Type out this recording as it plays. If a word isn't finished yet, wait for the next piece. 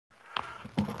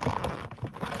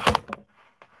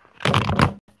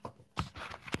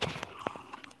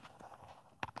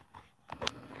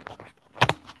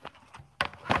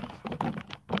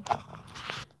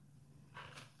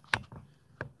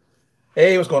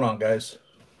Hey, what's going on, guys?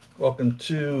 Welcome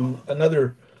to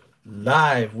another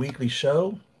live weekly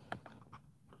show.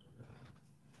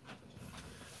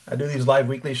 I do these live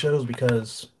weekly shows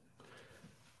because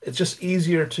it's just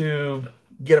easier to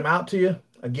get them out to you.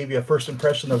 I gave you a first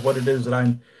impression of what it is that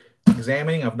I'm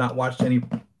examining. I've not watched any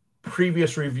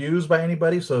previous reviews by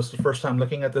anybody, so it's the first time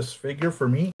looking at this figure for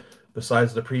me,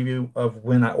 besides the preview of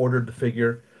when I ordered the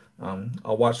figure.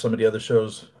 I'll watch some of the other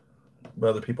shows by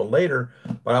other people later,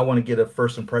 but I want to get a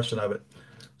first impression of it.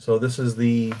 So this is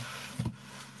the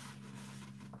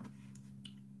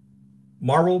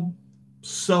Marvel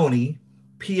Sony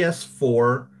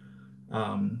PS4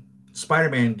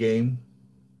 Spider-Man game,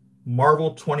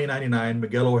 Marvel 2099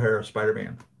 Miguel O'Hara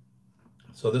Spider-Man.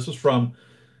 So this is from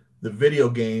the video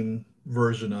game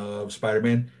version of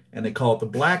Spider-Man, and they call it the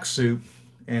black suit.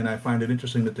 And I find it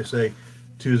interesting that they say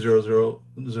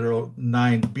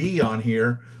 20009B on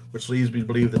here, which leads me to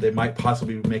believe that they might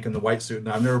possibly be making the white suit.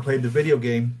 Now, I've never played the video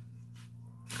game.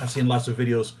 I've seen lots of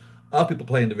videos of people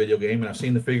playing the video game, and I've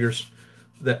seen the figures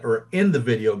that are in the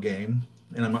video game,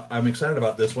 and I'm excited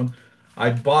about this one.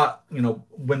 I bought,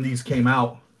 when these came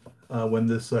out, when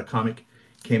this comic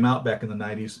came out back in the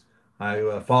 90s,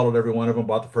 I followed every one of them,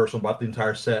 bought the first one, bought the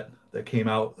entire set that came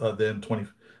out then, 20,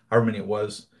 however many it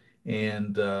was.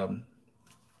 And the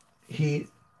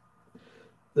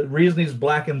reason he's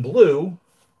black and blue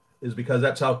is because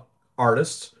that's how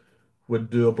artists would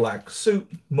do a black suit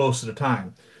most of the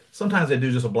time. Sometimes they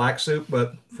do just a black suit,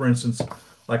 but for instance,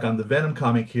 like on the Venom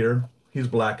comic here, he's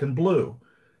black and blue.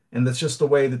 And that's just the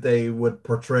way that they would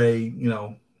portray,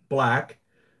 black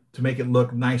to make it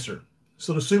look nicer.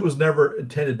 So the suit was never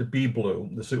intended to be blue.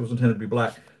 The suit was intended to be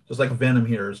black. Just like Venom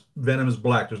here. Venom is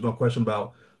black. There's no question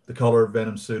about the color of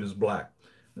Venom's suit is black.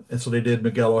 And so they did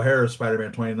Miguel O'Hara's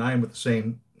Spider-Man 29 with the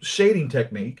same shading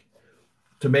technique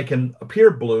to make him appear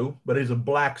blue, but he's a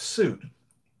black suit.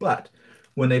 But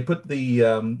when they put the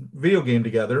video game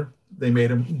together, they made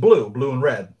him blue and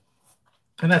red.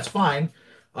 And that's fine,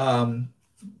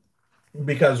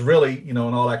 because really, in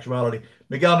all actuality,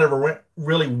 Miguel never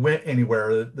really went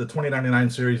anywhere. The 2099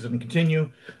 series didn't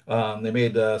continue. They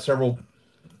made several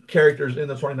characters in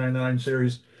the 2099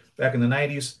 series back in the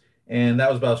 90s, and that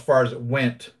was about as far as it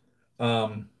went.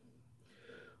 But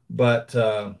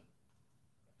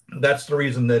that's the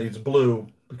reason that he's blue,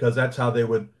 because that's how they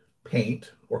would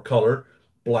paint or color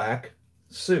black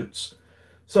suits.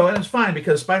 So, and it's fine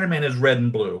because Spider-Man is red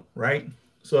and blue, right?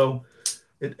 So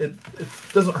it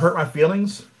doesn't hurt my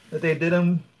feelings that they did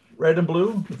him red and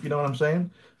blue, if you know what I'm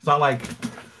saying. It's not like,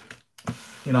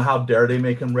 how dare they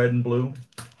make him red and blue?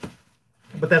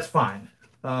 But that's fine.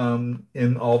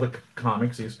 In all the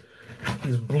comics, he's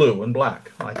blue and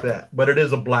black like that. But it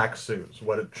is a black suit. So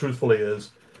what it truthfully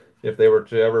is, if they were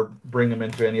to ever bring him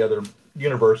into any other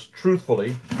universe,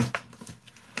 truthfully,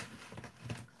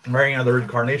 any other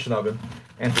incarnation of him,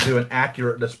 and to do an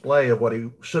accurate display of what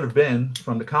he should have been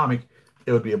from the comic,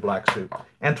 it would be a black suit.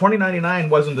 And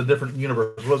 2099 wasn't a different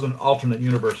universe. It wasn't an alternate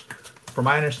universe. From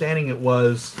my understanding, it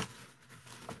was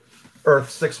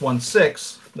Earth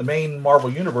 616, the main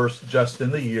Marvel universe, just in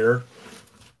the year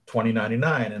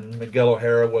 2099. And Miguel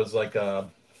O'Hara was like a,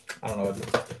 I don't know,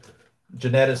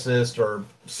 geneticist or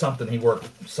something. He worked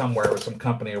somewhere with some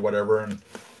company or whatever, and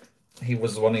he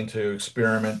was wanting to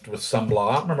experiment with some law.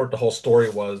 I don't remember what the whole story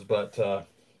was, but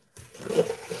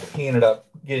he ended up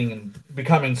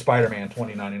becoming Spider-Man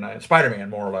 2099. Spider-Man,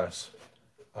 more or less.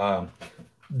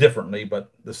 Differently,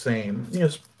 but the same,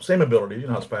 same abilities. You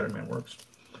know how Spider-Man works.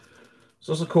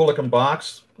 So this is a cool looking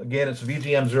box. Again, it's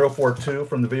VGM42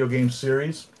 from the video game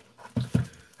series.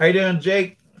 How you doing,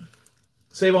 Jake?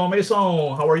 C'est bon, Mason.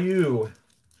 How are you?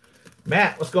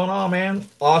 Matt, what's going on, man?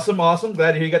 Awesome.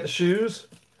 Glad to hear you got the shoes.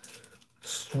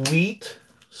 Sweet.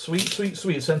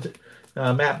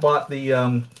 Matt bought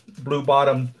the blue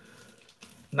bottom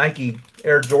Nike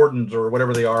Air Jordans or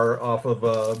whatever they are off of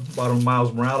bottom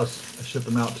Miles Morales. I shipped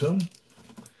them out to him.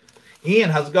 Ian,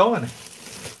 how's it going?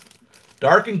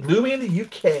 Dark and gloomy in the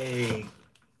UK.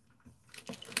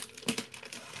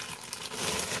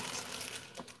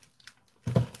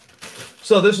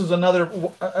 So this is another,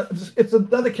 it's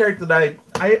another character that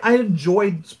I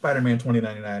enjoyed Spider-Man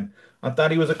 2099. I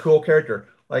thought he was a cool character,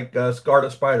 like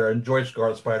Scarlet Spider. I enjoyed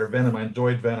Scarlet Spider. Venom, I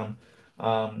enjoyed Venom.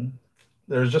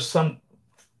 There's just some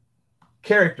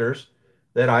characters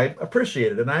that I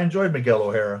appreciated, and I enjoyed Miguel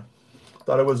O'Hara.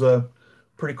 Thought it was a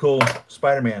pretty cool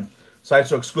Spider-Man.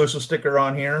 Sideshow exclusive sticker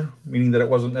on here, meaning that it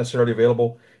wasn't necessarily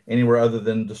available anywhere other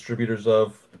than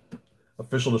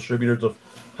official distributors of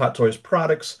Hot Toys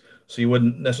products. So you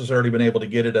wouldn't necessarily been able to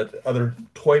get it at other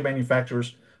toy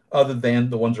manufacturers other than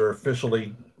the ones that are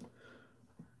officially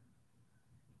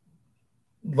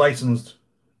licensed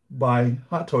by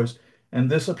Hot Toys. And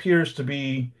this appears to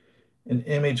be an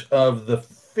image of the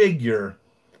figure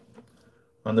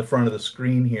on the front of the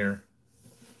screen here.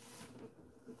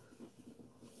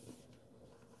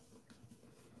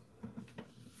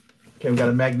 Okay, we got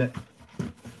a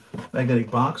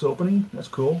magnetic box opening. That's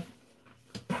cool.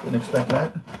 Didn't expect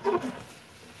that.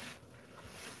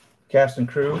 Cast and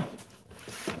crew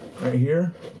right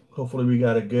here. Hopefully we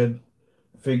got a good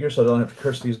figure so I don't have to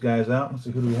curse these guys out. Let's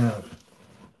see, who do we have?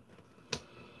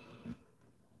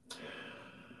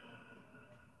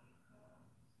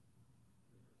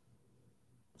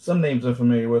 Some names I'm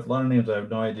familiar with. A lot of names I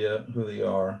have no idea who they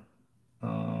are.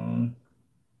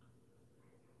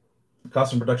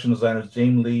 Costume production designers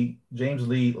James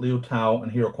Lee, Liu Tao,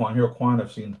 and Hiro Kwan. Hiro Kwan I've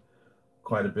seen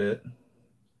quite a bit.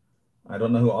 I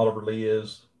don't know who Oliver Lee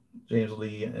is. James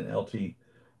Lee and LT.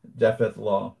 Japheth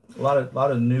Law. A lot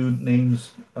of new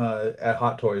names at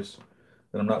Hot Toys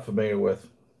that I'm not familiar with.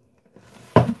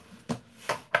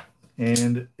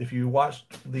 And if you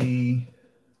watched the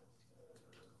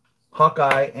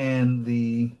Hawkeye and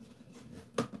the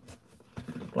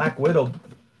Black Widow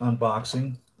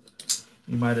unboxing,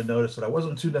 you might have noticed that I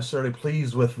wasn't too necessarily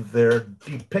pleased with their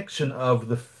depiction of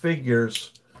the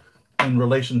figures in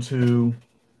relation to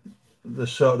the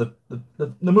show,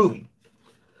 the movie.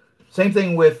 Same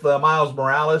thing with Miles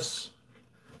Morales.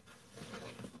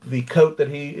 The coat that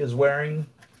he is wearing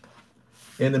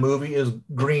in the movie is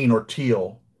green or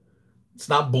teal. It's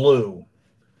not blue.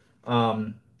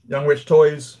 Young Rich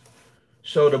Toys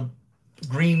showed a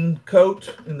green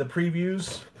coat in the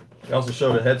previews. They also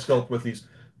showed a head sculpt with these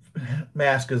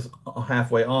masks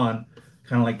halfway on,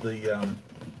 kind of like the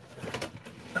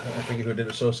I forget who did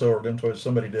it, So or Dim Toys.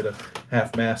 Somebody did a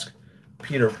half mask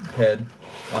Peter head,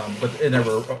 but it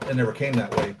never came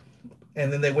that way.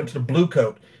 And then they went to the blue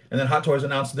coat, and then Hot Toys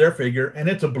announced their figure, and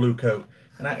it's a blue coat.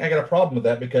 And I got a problem with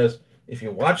that because if you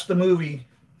watch the movie,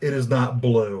 it is not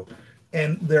blue,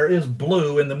 and there is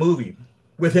blue in the movie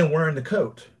with him wearing the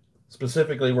coat,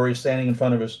 specifically where he's standing in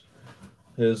front of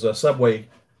his subway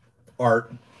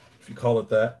art, if you call it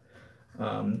that.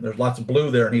 There's lots of blue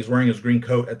there, and he's wearing his green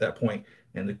coat at that point,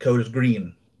 and the coat is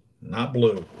green, not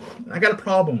blue. I got a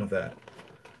problem with that.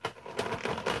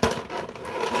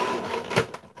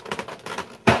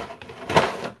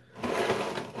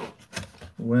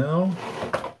 Well,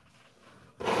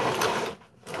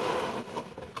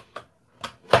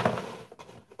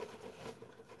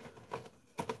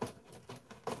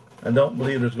 I don't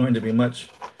believe there's going to be much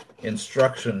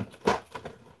instruction.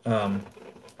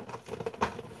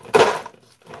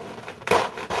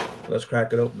 Let's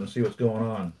crack it open and see what's going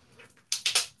on.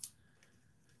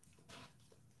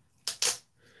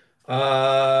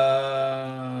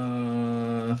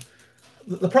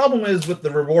 The problem is with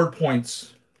the reward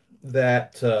points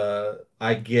that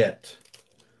I get.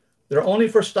 They're only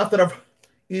for stuff that I've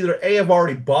either A, have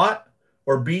already bought,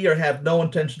 or B, or have no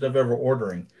intention of ever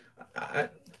ordering.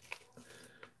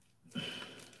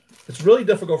 It's really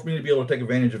difficult for me to be able to take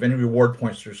advantage of any reward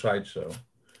points through Sideshow.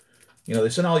 You know, they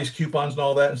send all these coupons and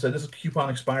all that and said this coupon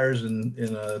expires in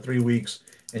 3 weeks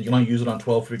and you can only use it on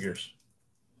 12 figures.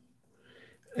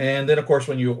 And then, of course,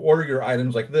 when you order your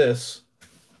items like this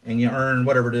and you earn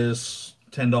whatever it is,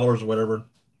 $10 or whatever,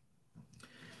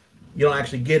 you don't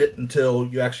actually get it until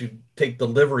you actually take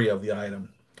delivery of the item.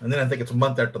 And then I think it's a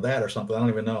month after that or something. I don't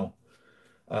even know.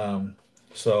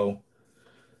 So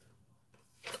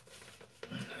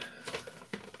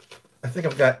I think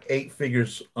I've got 8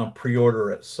 figures on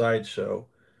pre-order at Sideshow.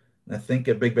 And I think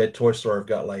at Big Bad Toy Store I've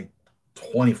got like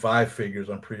 25 figures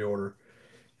on pre-order.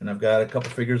 And I've got a couple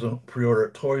figures on pre-order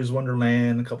at Toys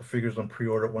Wonderland, a couple figures on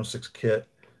pre-order at 1/6 Kit,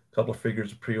 a couple of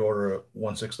figures pre-order at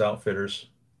 1/6 Outfitters.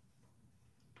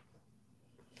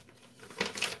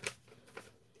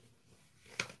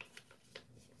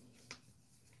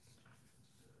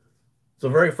 So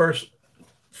very first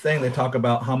thing, they talk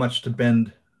about how much to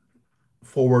bend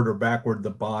forward or backward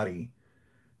the body.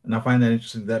 And I find that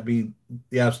interesting. That'd be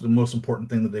the absolute most important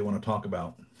thing that they want to talk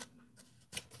about.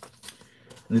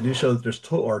 And they do show that there's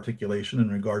toe articulation in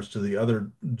regards to the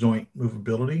other joint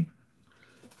movability.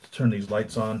 Let's turn these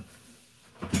lights on.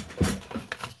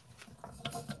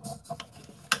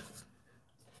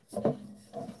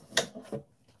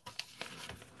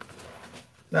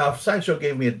 Now, if Sideshow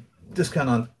gave me a discount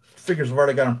on figures I've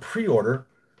already got on pre-order,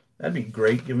 that'd be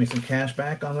great. Give me some cash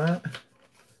back on that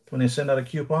when they send out a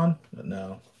coupon. But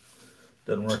no,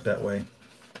 doesn't work that way.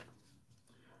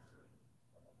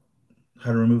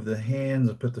 How to remove the hands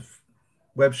and put the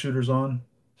web shooters on.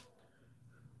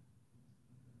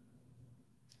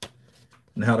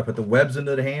 And how to put the webs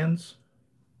into the hands.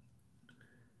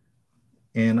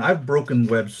 And I've broken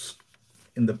webs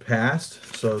in the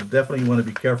past, so definitely you want to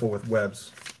be careful with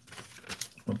webs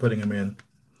when putting them in.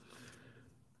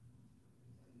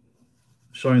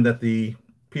 Showing that the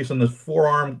piece on the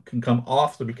forearm can come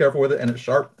off, so be careful with it, and it's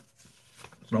sharp,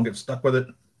 so don't get stuck with it.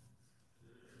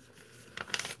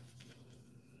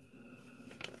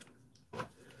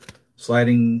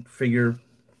 Sliding figure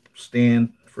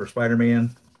stand for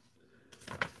Spider-Man,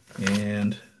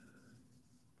 and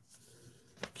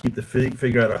keep the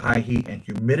figure out of high heat and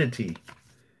humidity.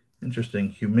 Interesting,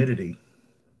 humidity.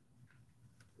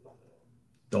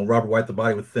 Don't rubber wipe the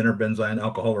body with thinner benzene,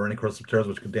 alcohol, or any corrosive materials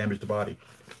which could damage the body.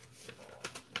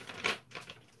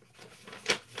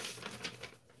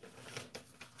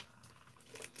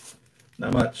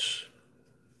 Not much.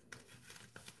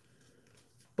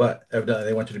 But evidently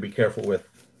they want you to be careful with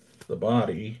the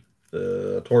body,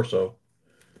 the torso,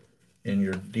 in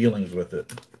your dealings with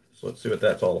it. So let's see what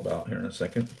that's all about here in a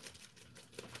second.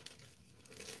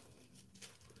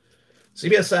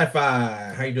 CBS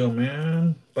Sci-Fi, how you doing,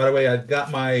 man? By the way, I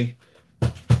got my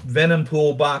Venom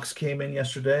Pool box came in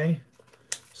yesterday,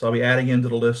 so I'll be adding into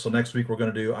the list. So next week we're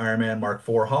going to do Iron Man Mark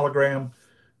IV hologram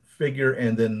figure,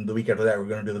 and then the week after that we're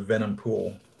going to do the Venom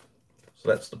Pool. So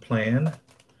that's the plan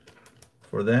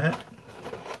for that.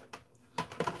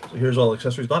 So here's all the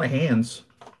accessories. A lot of hands.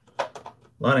 A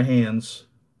lot of hands.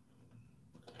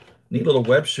 Neat little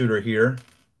web shooter here.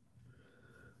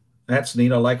 That's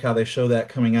neat. I like how they show that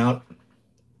coming out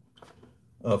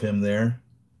of him there.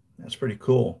 That's pretty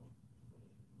cool.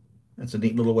 That's a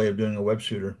neat little way of doing a web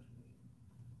shooter.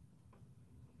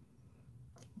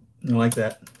 I like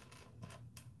that.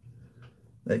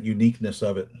 That uniqueness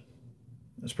of it.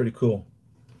 That's pretty cool.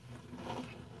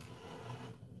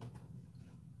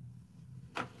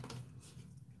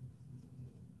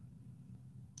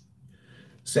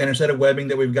 Standard set of webbing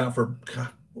that we've got for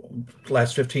the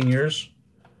last 15 years.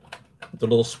 With the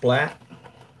little splat.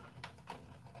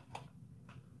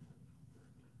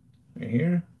 Right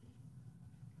here.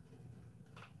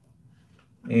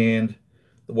 And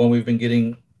the one we've been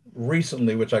getting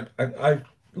recently, which I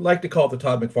like to call it the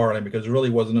Todd McFarlane, because it really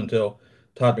wasn't until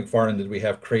Todd McFarlane did we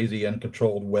have crazy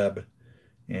uncontrolled web.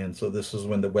 And so this is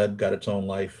when the web got its own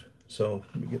life. So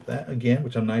we get that again,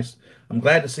 which I'm nice. I'm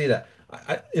glad to see that.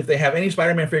 If they have any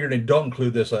Spider-Man figure and they don't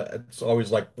include this, it's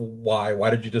always like, why? Why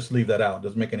did you just leave that out? It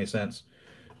doesn't make any sense.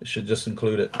 It should just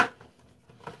include it.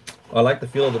 I like the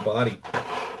feel of the body.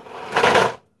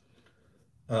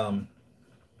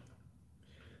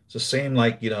 It's the same,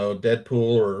 like, you know,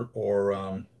 Deadpool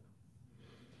or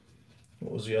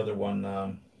what was the other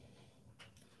one?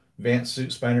 Advanced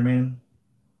Suit Spider-Man.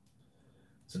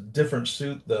 It's a different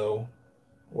suit though,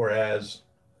 whereas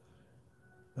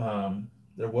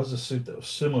there was a suit that was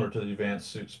similar to the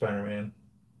Advanced Suit Spider-Man.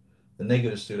 The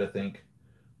negative suit, I think,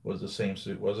 was the same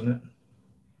suit, wasn't it?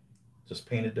 Just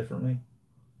painted differently.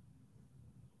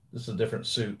 This is a different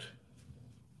suit.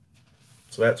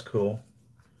 So that's cool.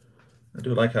 I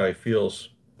do like how he feels.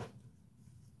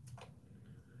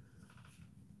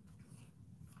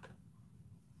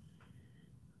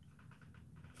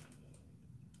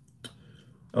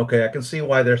 Okay, I can see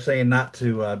why they're saying not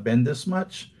to bend this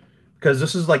much, because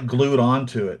this is like glued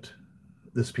onto it.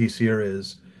 This piece here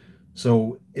is.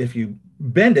 So if you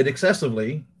bend it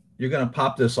excessively, you're going to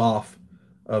pop this off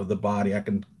of the body. I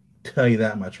can tell you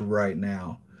that much right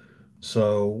now.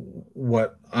 So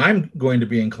what I'm going to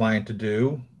be inclined to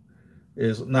do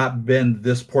is not bend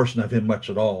this portion of him much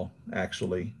at all,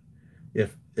 actually,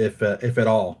 if at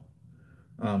all.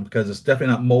 Because it's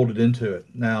definitely not molded into it.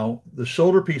 Now, the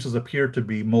shoulder pieces appear to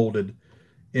be molded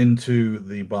into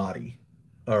the body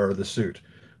or the suit,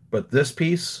 but this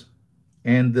piece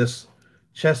and this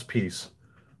chest piece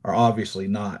are obviously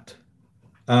not.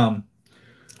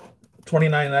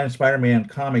 2099 Spider-Man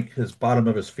comic, his bottom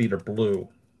of his feet are blue.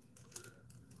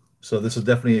 So this is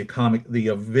definitely a comic,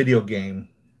 the video game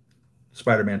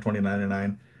Spider-Man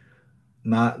 2099,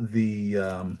 not the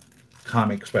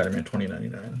comic Spider-Man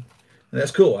 2099. And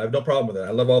that's cool. I have no problem with that.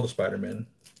 I love all the Spider-Men.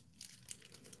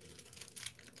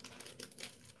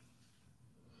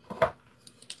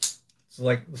 It's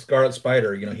like the Scarlet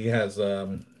Spider. You know, he has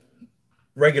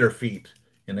regular feet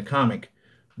in the comic,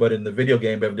 but in the video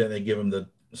game, evidently they give him the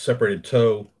separated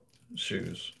toe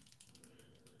shoes.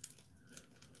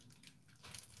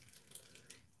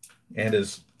 And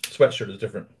his sweatshirt is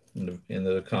different in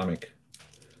the comic.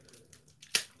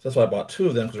 So that's why I bought two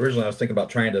of them, because originally I was thinking about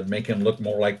trying to make him look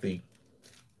more like the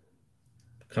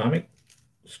comic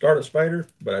Scarlet Spider,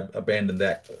 but I abandoned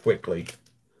that quickly.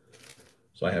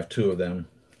 So I have two of them.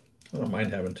 I don't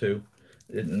mind having two.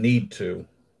 I didn't need to.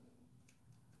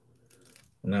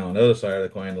 Now on the other side of the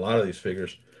coin, a lot of these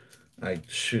figures, I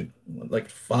shoot like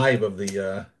 5 of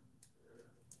the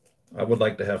I would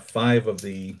like to have 5 of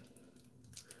the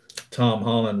Tom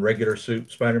Holland regular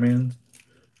suit Spider-Man.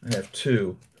 I have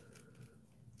 2.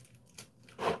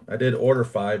 I did order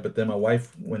 5, but then my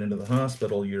wife went into the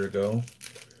hospital a year ago,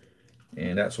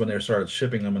 and that's when they started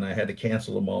shipping them, and I had to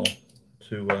cancel them all.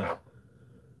 I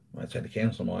just had to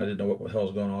cancel them all. I didn't know what the hell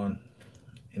was going on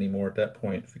anymore at that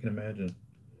point, if you can imagine.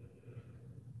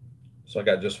 So I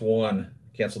got just 1,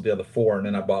 canceled the other 4, and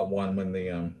then I bought 1 when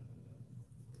the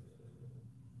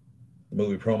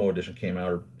movie promo edition came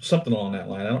out, or something along that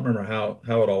line. I don't remember how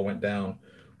it all went down,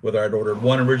 whether I'd ordered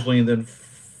 1 originally and then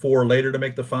 4 later to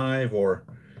make the 5, or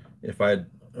if I'd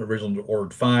originally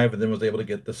ordered 5 and then was able to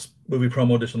get this movie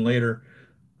promo edition later.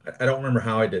 I don't remember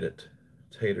how I did it,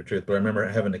 to tell you the truth, but I remember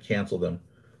having to cancel them,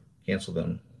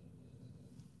 and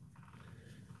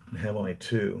have only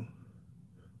 2.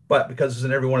 But because it's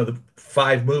in every one of the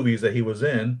 5 movies that he was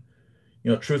in,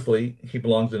 truthfully, he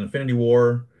belongs in Infinity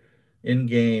War,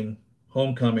 Endgame,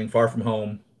 Homecoming, Far From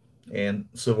Home, and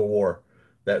Civil War.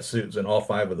 That suit's in all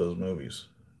 5 of those movies.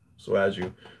 So as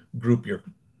you group your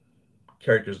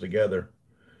characters together,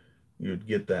 you'd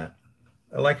get that.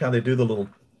 I like how they do the little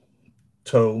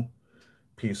toe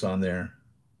piece on there.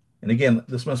 And again,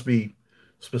 this must be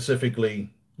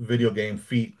specifically video game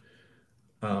feet,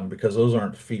 because those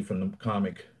aren't feet from the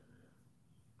comic.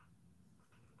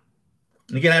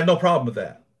 And again, I have no problem with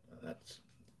that.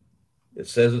 It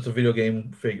says it's a video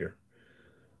game figure.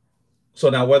 So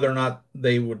now whether or not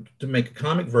they would to make a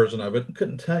comic version of it,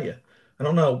 couldn't tell you. I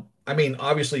don't know. I mean,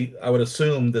 obviously, I would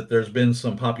assume that there's been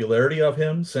some popularity of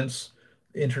him since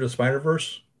Into the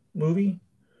Spider-Verse movie,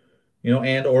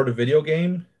 and or the video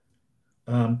game.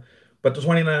 Um, but the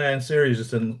 2099 series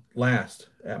just didn't last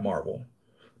at Marvel.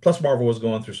 Plus, Marvel was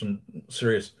going through some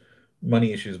serious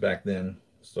money issues back then,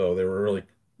 so they were really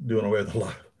doing away with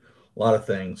a lot of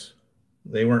things.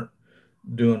 They weren't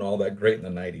doing all that great in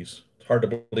the 90s. It's hard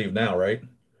to believe now, right?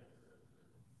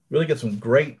 Really get some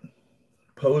great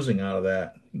posing out of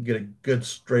that. You get a good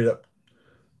straight up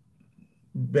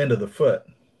bend of the foot.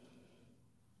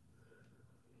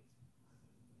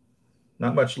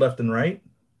 Not much left and right,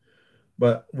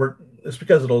 but it's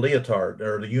because of the leotard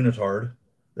or the unitard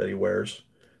that he wears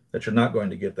that you're not going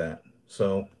to get that.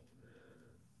 So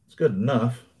it's good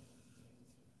enough.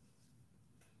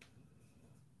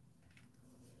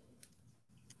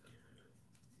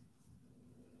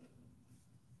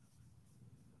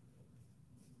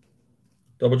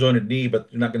 Double jointed knee, but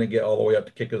you're not going to get all the way up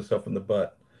to kick yourself in the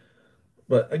butt.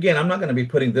 But again, I'm not going to be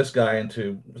putting this guy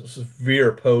into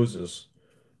severe poses.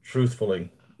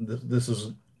 Truthfully, this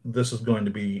is going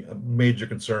to be a major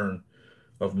concern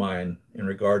of mine in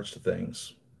regards to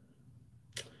things.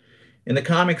 In the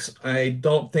comics, I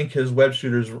don't think his web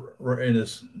shooters were in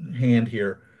his hand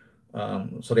here.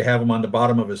 So they have them on the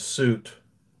bottom of his suit.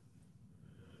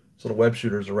 So the web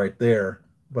shooters are right there.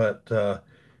 But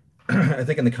I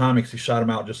think in the comics, he shot him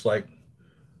out just like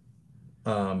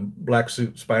Black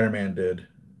Suit Spider-Man did.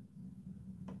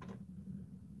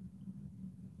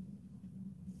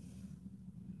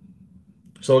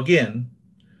 So again,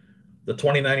 the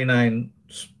 2099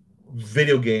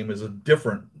 video game is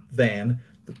different than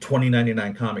the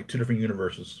 2099 comic, 2 different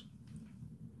universes.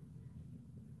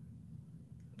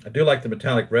 I do like the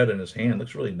metallic red in his hand.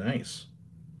 Looks really nice.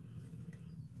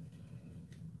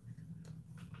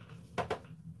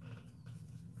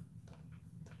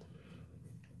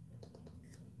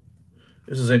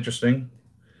 This is interesting.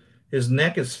 His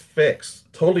neck is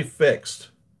fixed, totally fixed.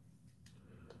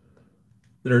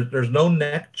 There's no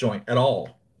neck joint at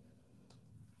all.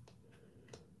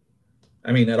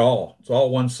 I mean, at all. It's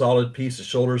all one solid piece, the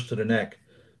shoulders to the neck.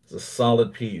 It's a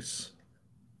solid piece.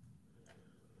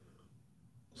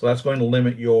 So that's going to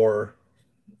limit your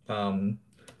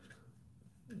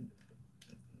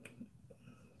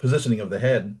positioning of the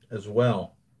head as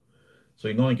well. So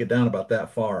you can only get down about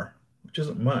that far, which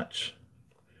isn't much.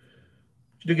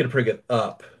 You do get a pretty good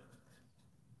up.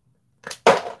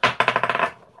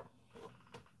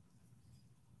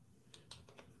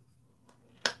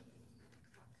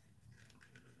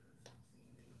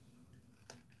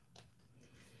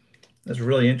 That's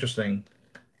really interesting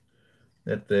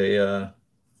that they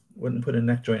wouldn't put a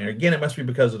neck joint here. Again, it must be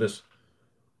because of this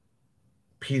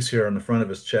piece here on the front of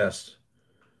his chest.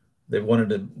 They wanted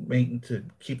to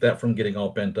keep that from getting all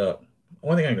bent up.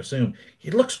 Only thing I can assume.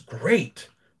 He looks great.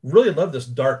 Really love this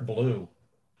dark blue.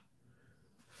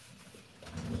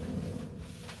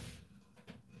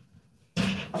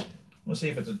 Let's see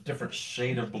if it's a different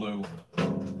shade of blue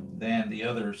than the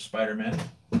other Spider-Man.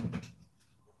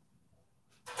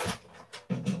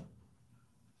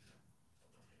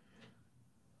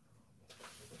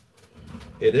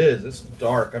 It is. It's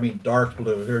dark. I mean, dark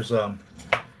blue. Here's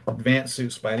advanced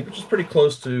suit Spidey, which is pretty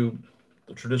close to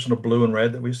the traditional blue and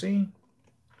red that we see.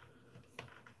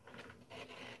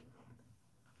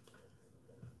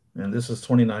 And this is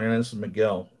 $20.99. This is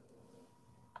Miguel.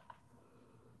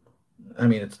 I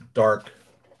mean, it's dark,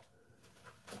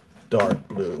 dark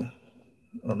blue.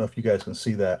 I don't know if you guys can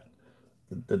see that.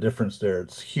 The difference there.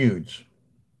 It's huge.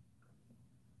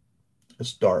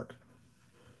 It's dark.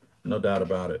 No doubt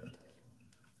about it.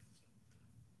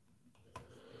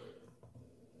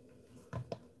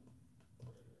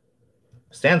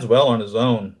 Stands well on his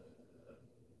own.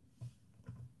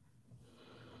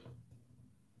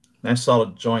 Nice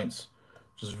solid joints,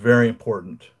 which is very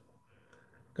important.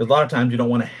 Because a lot of times you don't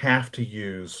want to have to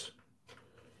use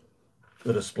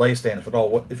the display stand if at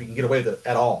all, if you can get away with it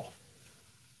at all.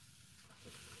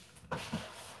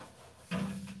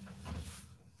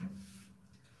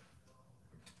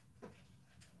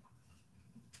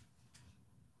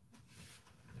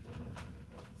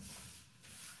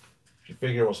 If you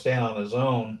figure it will stand on his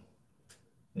own,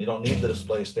 you don't need the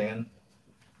display stand.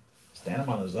 Stand him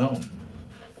on his own.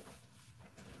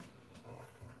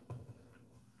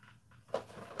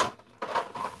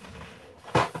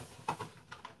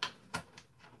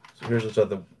 So here's this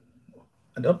other.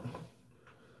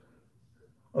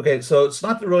 Okay, so it's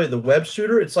not really the web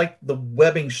shooter. It's like the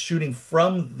webbing shooting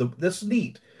from the. This is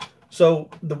neat. So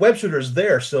the web shooter is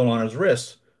there still on his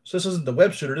wrist. So this isn't the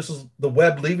web shooter. This is the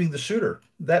web leaving the shooter.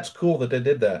 That's cool that they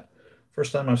did that.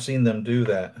 First time I've seen them do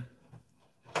that.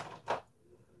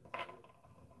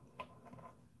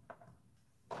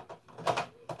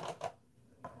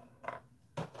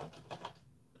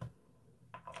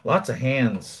 Lots of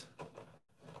hands.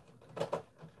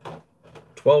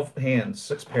 12 hands,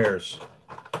 6 pairs.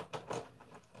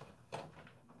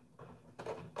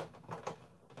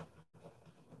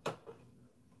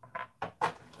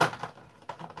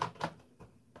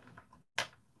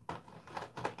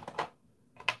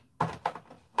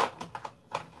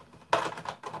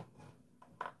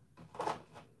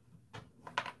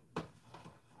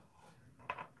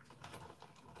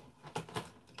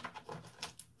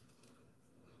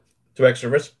 Two extra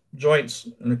wrist joints,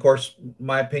 and of course,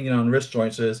 my opinion on wrist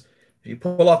joints is if you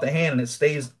pull off the hand and it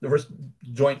stays, the wrist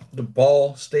joint, the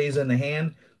ball stays in the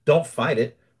hand, don't fight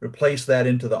it. Replace that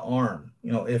into the arm.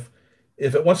 You know, if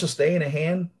it wants to stay in a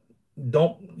hand,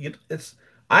 it's.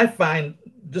 I find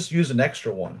just use an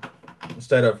extra one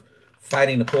instead of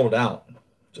fighting to pull it out.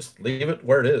 Just leave it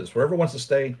where it is. Wherever it wants to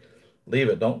stay, leave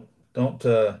it. Don't.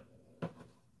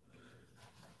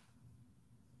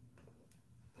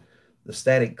 The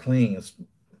static cling is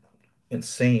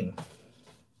insane.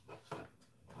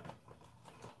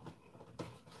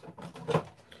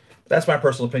 That's my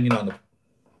personal opinion on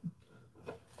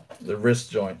the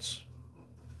wrist joints.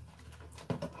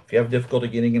 If you have difficulty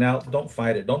getting it out, don't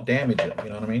fight it. Don't damage it. You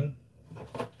know what I mean?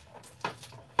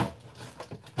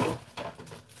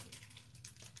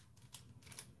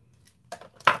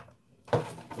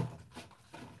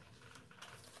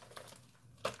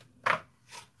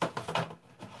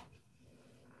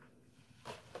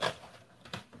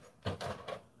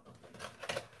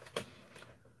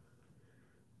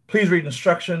 Please read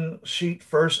instruction sheet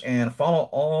first and follow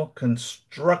all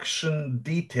construction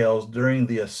details during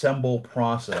the assemble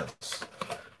process.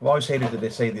 I've always hated that they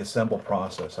say the assemble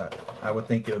process. I would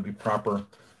think it would be proper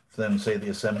for them to say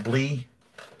the assembly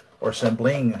or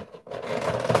assembling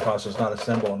process, not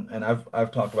assemble. And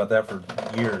I've talked about that for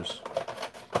years.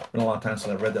 It's been a long time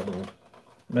since I read that little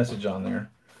message on there.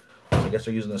 I guess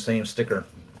they're using the same sticker.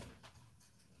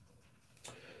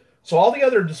 So all the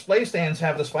other display stands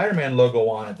have the Spider-Man logo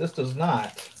on it. This does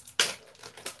not.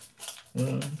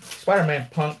 Spider-Man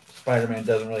Punk Spider-Man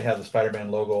doesn't really have the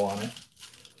Spider-Man logo on it.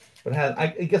 But I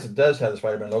guess it does have the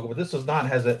Spider-Man logo, but this does not.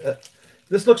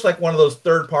 This looks like one of those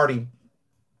third-party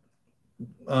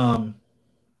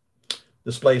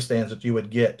display stands that you would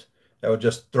get that would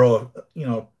just throw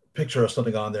a picture of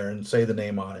something on there and say the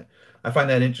name on it. I find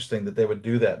that interesting that they would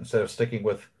do that instead of sticking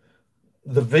with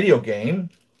the video game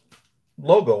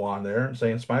logo on there and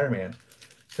saying Spider-Man.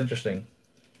 It's interesting.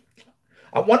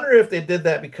 I wonder if they did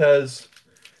that because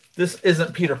this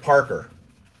isn't Peter Parker.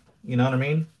 You know what I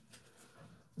mean?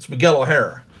 It's Miguel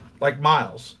O'Hara, like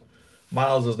Miles.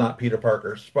 Miles is not Peter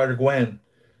Parker. Spider-Gwen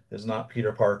is not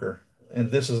Peter Parker,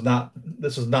 and this is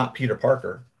not Peter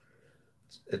Parker.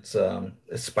 It's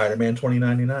Spider-Man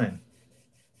 2099.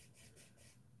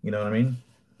 You know what I mean?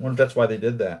 I wonder if that's why they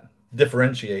did that.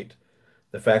 Differentiate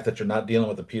the fact that you're not dealing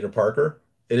with a Peter Parker.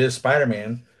 It is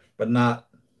Spider-Man, but not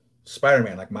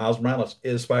Spider-Man. Like Miles Morales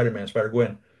is Spider-Man.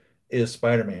 Spider-Gwen is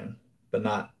Spider-Man, but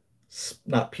not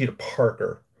Peter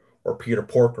Parker or Peter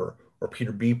Porker or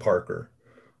Peter B. Parker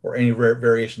or any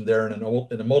variation there in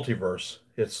a multiverse.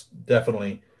 It's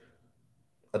definitely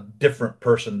a different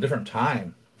person, different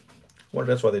time. I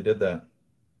wonder if that's why they did that.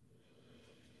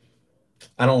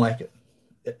 I don't like it.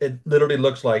 It literally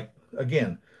looks like,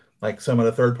 again, like some of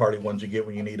the third party ones you get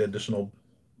when you need additional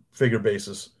figure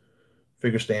bases,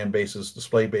 figure stand bases,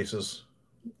 display bases,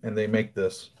 and they make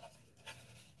this.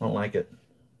 I don't like it.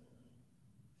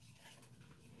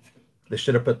 They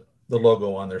should have put the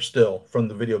logo on there still from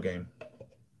the video game.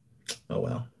 Oh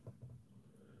well.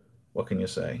 What can you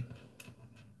say?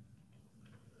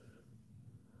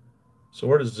 So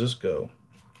where does this go?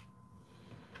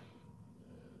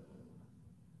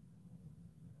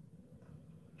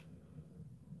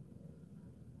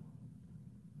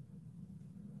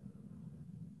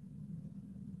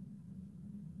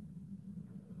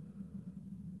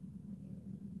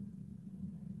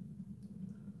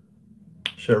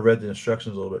 Should have read the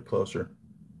instructions a little bit closer.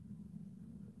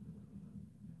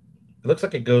 It looks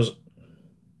like it goes.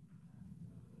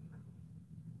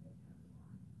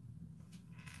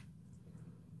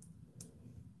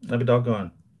 I'd be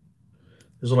doggone.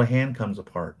 His little hand comes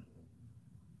apart.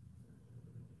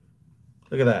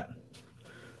 Look at that.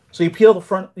 So you peel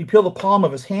the palm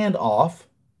of his hand off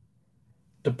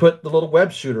to put the little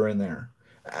web shooter in there.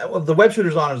 Well, the web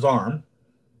shooter's on his arm,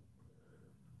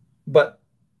 but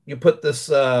you put this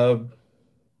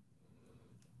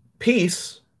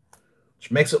piece,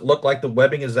 which makes it look like the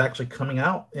webbing is actually coming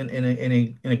out in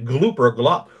a gloop or a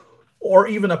glop, or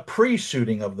even a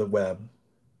pre-shooting of the web.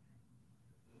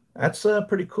 That's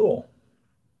pretty cool.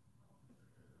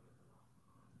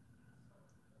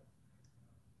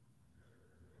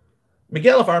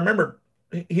 Miguel, if I remember,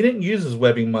 he didn't use his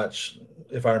webbing much,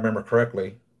 if I remember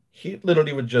correctly. He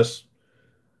literally would just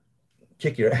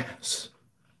kick your ass.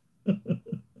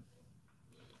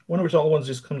 Wonder which all the ones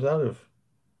this comes out of.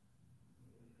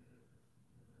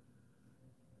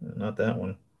 Not that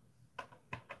one.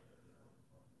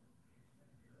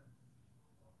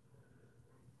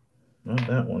 Not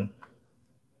that one.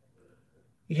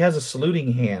 He has a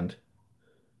saluting hand.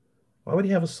 Why would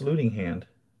he have a saluting hand?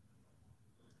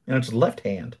 And it's left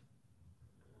hand.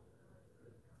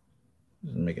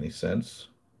 Doesn't make any sense.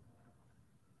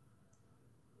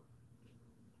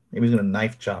 Maybe he's going to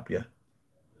knife chop you.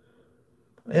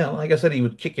 Yeah, like I said, he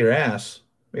would kick your ass.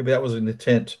 Maybe that was an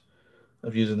intent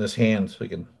of using this hand so he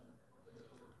can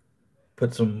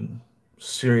put some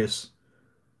serious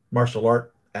martial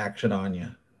art action on you.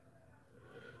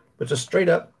 But just straight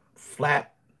up,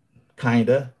 flat,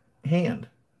 kinda hand.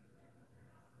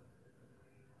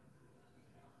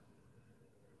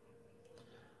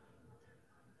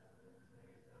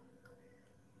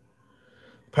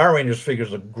 Power Rangers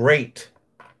figures are great.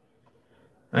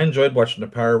 I enjoyed watching the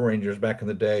Power Rangers back in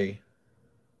the day.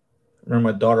 I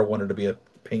remember my daughter wanted to be a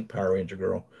pink Power Ranger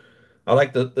girl. I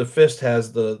like the fist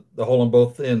has the hole in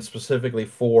both ends specifically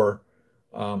for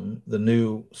the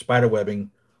new spider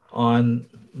webbing. On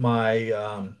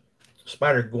my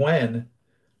Spider Gwen,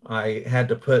 I had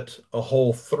to put a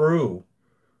hole through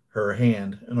her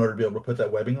hand in order to be able to put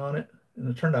that webbing on it, and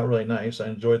it turned out really nice. I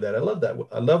enjoyed that. I love that.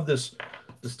 I love this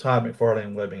Todd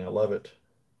McFarlane webbing. I love it.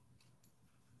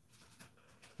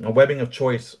 A webbing of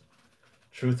choice,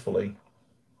 truthfully.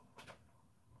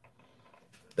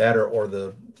 That or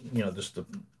the just the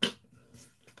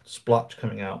splotch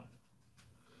coming out.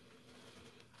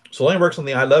 So it only works on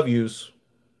the I love yous,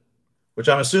 which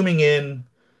I'm assuming in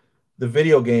the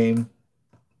video game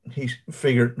he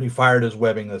fired his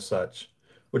webbing as such,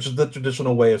 which is the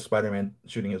traditional way of Spider-Man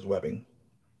shooting his webbing.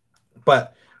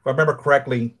 But if I remember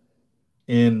correctly,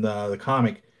 in the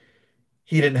comic,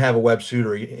 he didn't have a web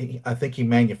shooter. I think he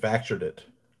manufactured it.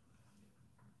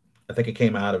 I think it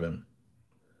came out of him,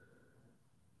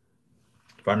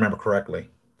 if I remember correctly.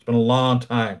 It's been a long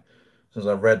time since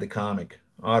I've read the comic.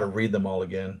 I ought to read them all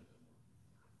again.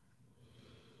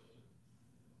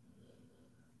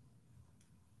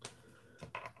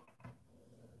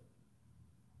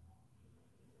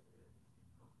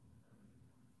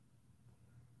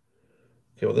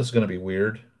 Okay, well, this is going to be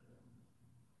weird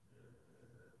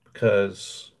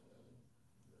because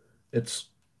it's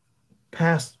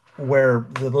past where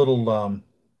the little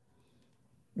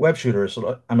web shooter is.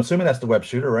 So I'm assuming that's the web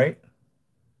shooter, right?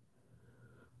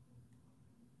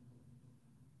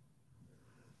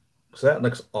 So that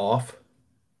looks off.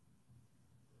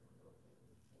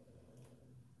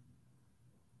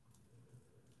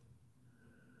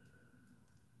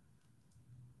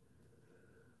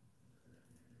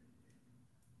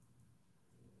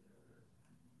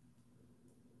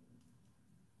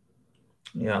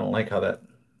 Yeah, I don't like how that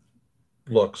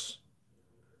looks.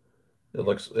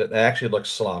 It actually looks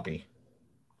sloppy.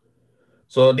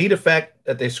 So a neat effect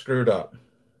that they screwed up.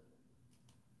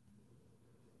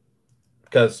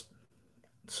 Because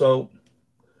so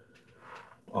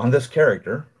on this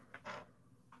character,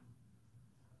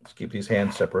 let's keep these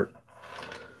hands separate.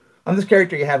 On this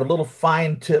character, you have a little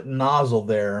fine tip nozzle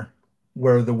there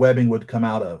where the webbing would come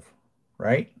out of,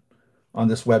 right? On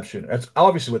this web shooter. That's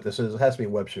obviously what this is. It has to be a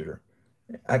web shooter.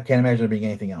 I can't imagine it being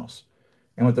anything else.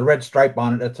 And with the red stripe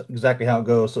on it, that's exactly how it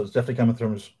goes. So it's definitely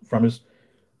coming from his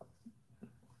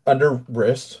under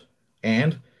wrist.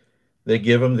 And they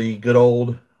give him the good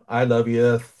old I love you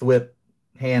thwip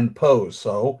hand pose.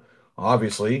 So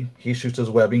obviously he shoots his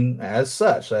webbing as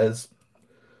such, as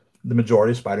the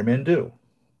majority of Spider-Man do.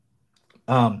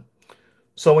 Um,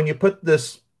 so when you put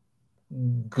this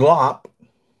glop,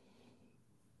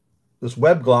 this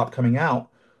web glop coming out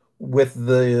with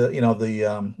the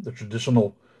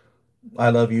traditional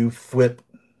I love you thwip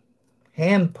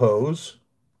hand pose,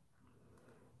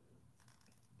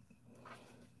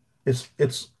 it's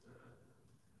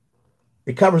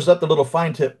it covers up the little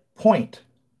fine tip point.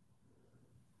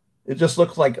 It just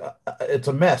looks like it's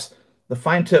a mess. The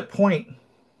fine tip point,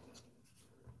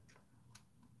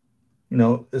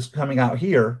 is coming out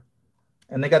here,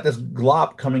 and they got this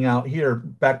glop coming out here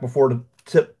back before the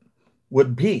tip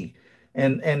would be.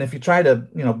 And if you try to,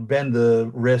 bend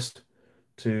the wrist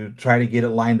to try to get it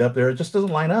lined up there, it just doesn't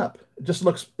line up. It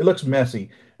looks messy.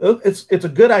 It's a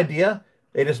good idea.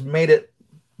 They just made it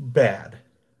bad.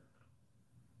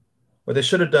 What they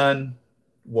should have done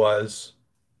was,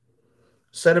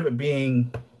 instead of it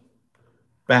being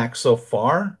back so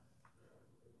far,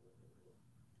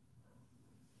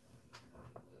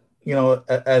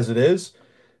 as it is,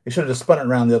 they should have just spun it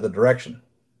around the other direction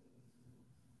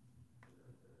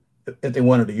if they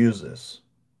wanted to use this.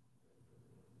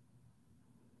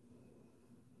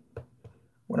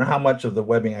 Wonder how much of the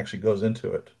webbing actually goes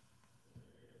into it.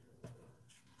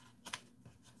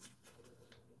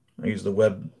 I use the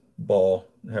web ball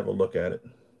and have a look at it.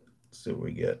 See what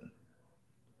we get.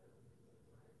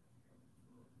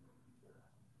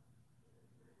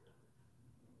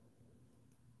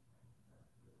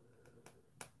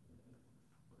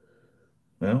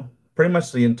 Well, pretty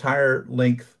much the entire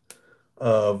length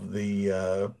of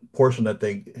the portion that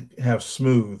they have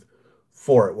smooth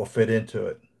for it will fit into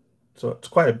it. So it's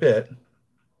quite a bit.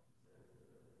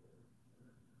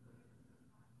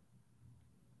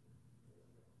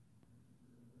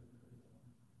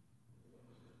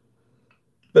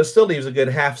 But it still leaves a good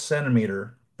half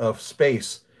centimeter of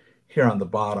space here on the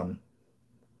bottom.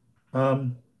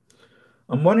 I'm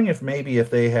wondering if maybe if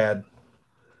they had,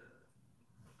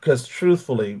 because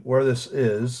truthfully, where this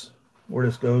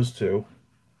goes to,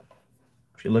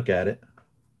 if you look at it,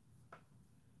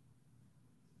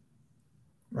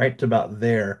 right to about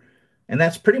there, and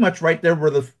that's pretty much right there where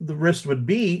the wrist would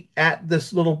be at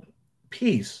this little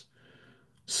piece.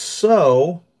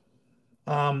 So,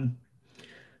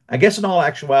 I guess in all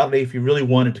actuality, if you really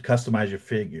wanted to customize your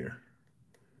figure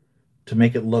to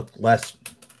make it look less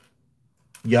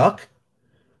yuck,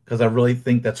 because I really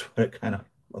think that's what it kind of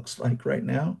looks like right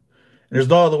now. And there's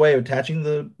no other way of attaching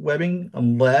the webbing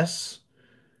unless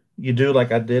you do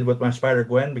like I did with my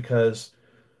Spider-Gwen, because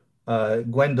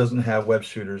Gwen doesn't have web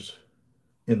shooters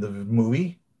in the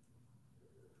movie.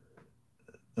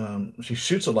 She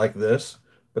shoots it like this,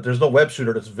 but there's no web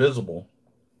shooter that's visible.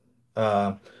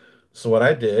 So what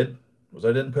I did was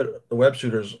I didn't put the web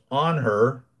shooters on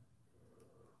her,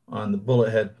 on the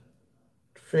bullet head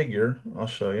figure. I'll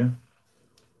show you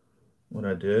what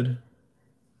I did.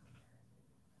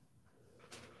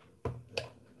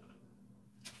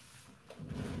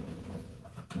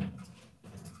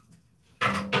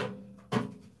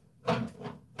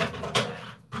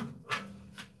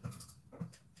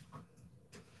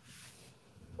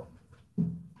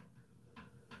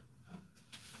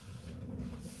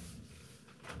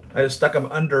 I just stuck them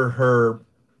under her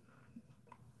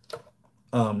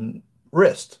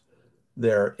wrist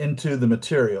there into the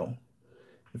material,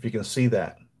 if you can see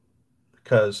that,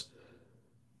 because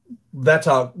that's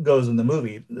how it goes in the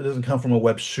movie. It doesn't come from a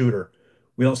web shooter.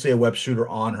 We don't see a web shooter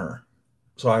on her.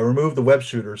 So I removed the web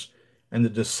shooters and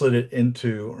then just slid it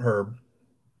into her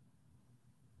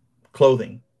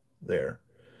clothing there.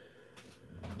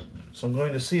 So I'm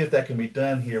going to see if that can be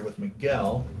done here with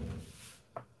Miguel,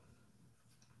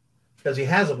 because he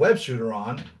has a web shooter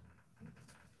on,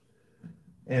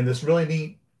 and this really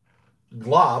neat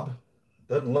glob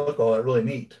doesn't look all that really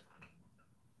neat.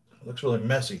 It looks really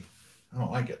messy. I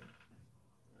don't like it.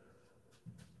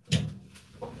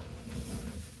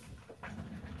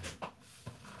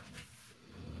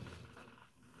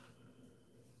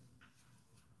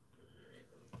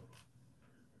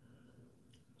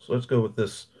 So let's go with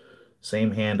this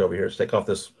same hand over here. Let's take off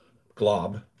this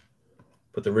glob,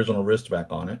 put the original wrist back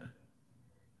on it.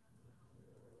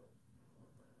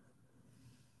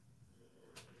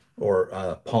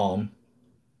 Or palm,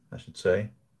 I should say.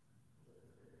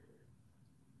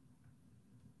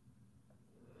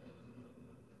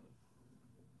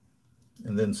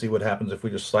 And then see what happens if we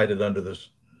just slide it under this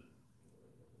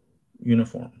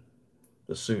uniform,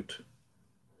 the suit.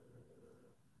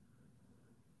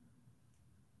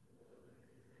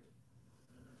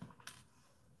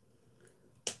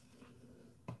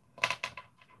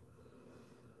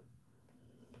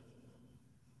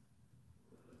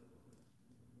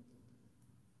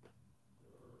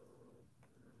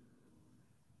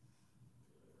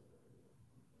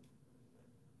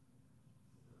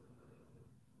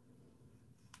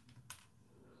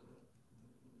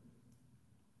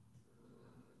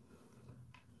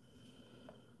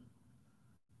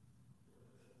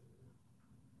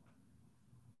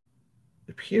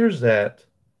 It appears that,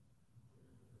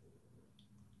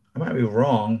 I might be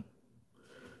wrong,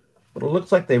 but it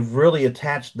looks like they've really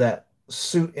attached that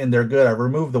suit in there good. I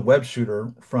removed the web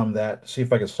shooter from that. See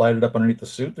if I can slide it up underneath the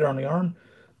suit there on the arm.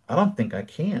 I don't think I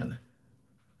can.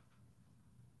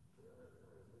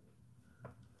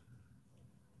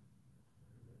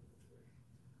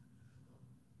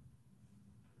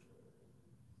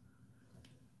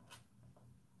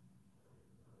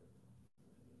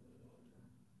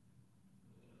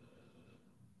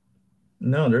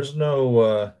 No, there's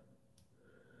no,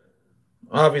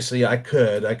 obviously I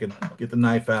could get the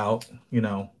knife out,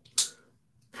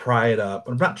 pry it up.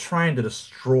 But I'm not trying to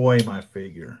destroy my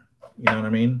figure. You know what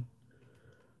I mean?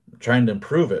 I'm trying to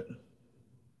improve it.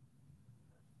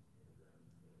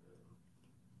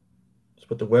 Let's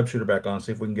put the web shooter back on,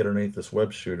 see if we can get underneath this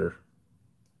web shooter.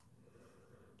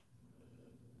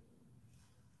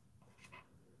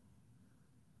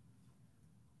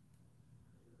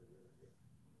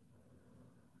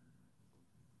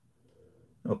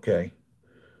 Okay.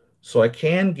 So I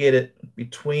can get it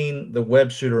between the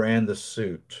web shooter and the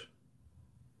suit.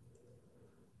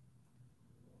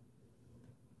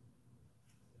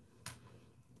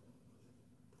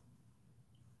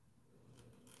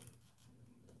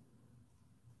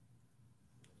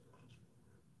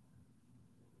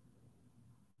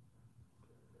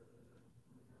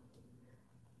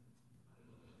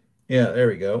 Yeah, there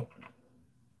we go.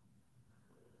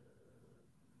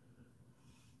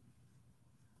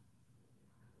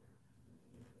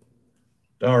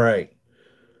 All right.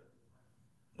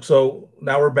 So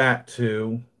now we're back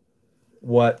to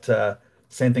what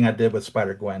same thing I did with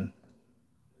Spider-Gwen.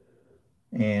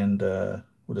 And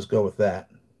we'll just go with that.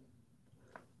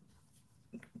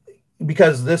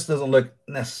 Because this doesn't look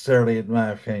necessarily, in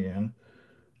my opinion,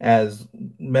 as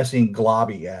messy and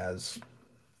globby as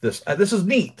this. This is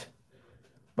neat,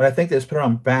 but I think they just put it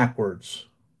on backwards.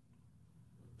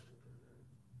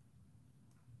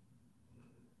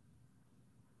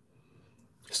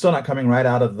 Still not coming right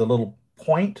out of the little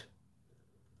point,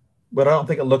 but I don't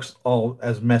think it looks all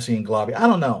as messy and globby. I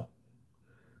don't know.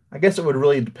 I guess it would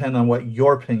really depend on what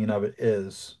your opinion of it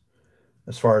is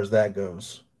as far as that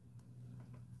goes.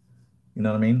 You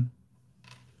know what I mean?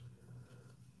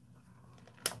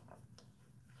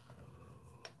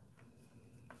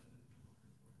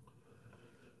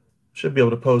 Should be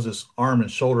able to pose this arm and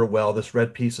shoulder well. This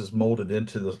red piece is molded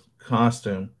into the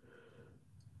costume.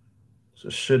 So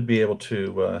should be able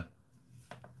to,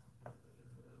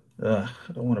 I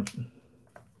don't want to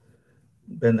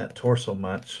bend that torso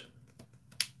much.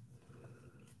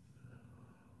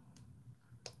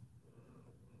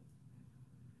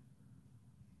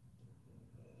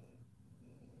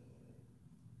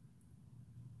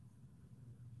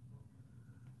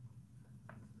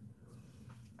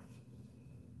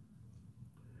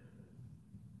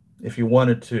 If you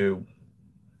wanted to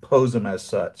pose them as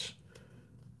such.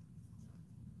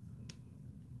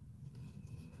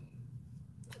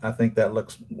 I think that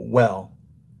looks well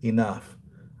enough.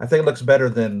 I think it looks better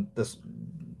than this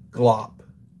glop.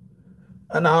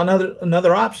 And now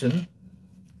another option,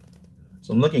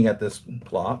 so I'm looking at this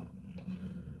glop,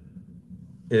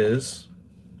 is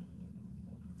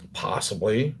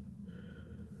possibly,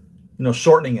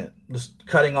 shortening it, just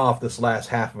cutting off this last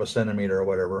half of a centimeter or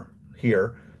whatever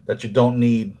here that you don't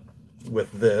need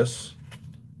with this,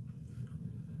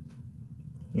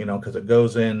 because it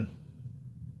goes in.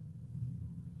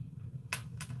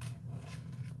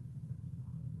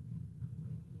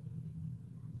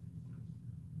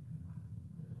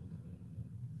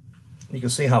 You can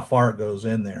see how far it goes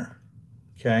in there.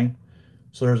 Okay.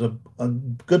 So there's a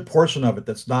good portion of it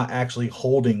that's not actually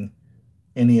holding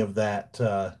any of that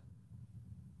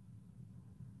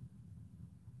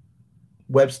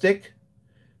web stick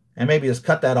and maybe just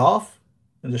cut that off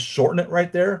and just shorten it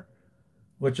right there,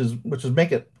 which is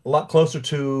make it a lot closer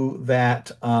to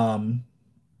that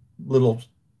little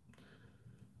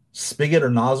spigot or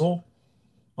nozzle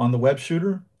on the web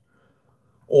shooter,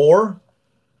 or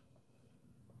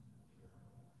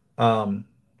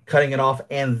cutting it off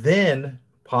and then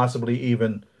possibly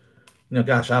even,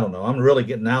 gosh, I don't know. I'm really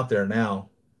getting out there now.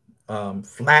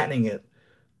 Flattening it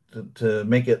to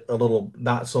make it a little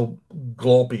not so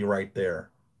gulpy right there.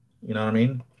 You know what I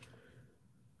mean?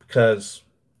 Because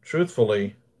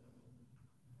truthfully,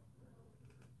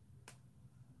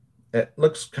 it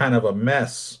looks kind of a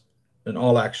mess in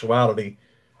all actuality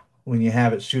when you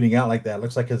have it shooting out like that. It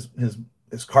looks like his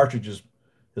cartridge is,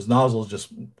 his nozzle is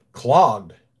just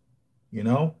clogged, you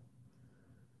know?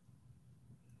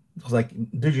 It's like,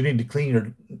 dude, you need to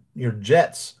clean your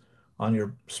jets on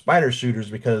your spider shooters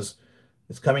because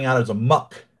it's coming out as a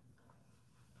muck.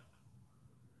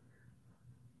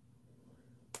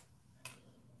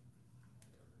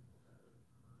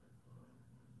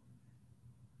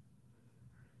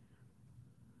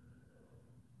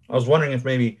 I was wondering if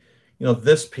maybe,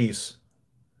 this piece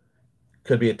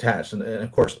could be attached, and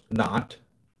of course not.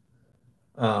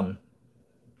 Um,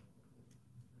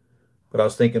 but I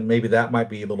was thinking maybe that might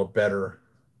be a little better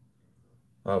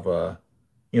of a,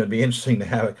 it'd be interesting to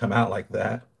have it come out like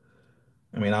that.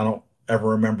 I mean, I don't ever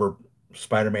remember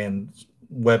Spider-Man's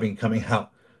webbing coming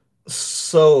out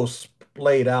so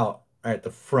splayed out at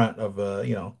the front of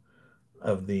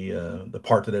of the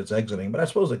part that it's exiting, but I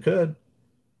suppose it could,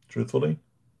 truthfully.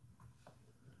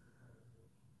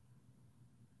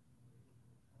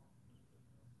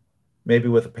 Maybe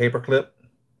with a paper clip,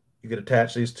 you could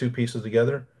attach these two pieces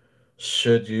together,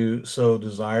 should you so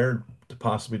desire to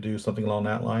possibly do something along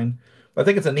that line. But I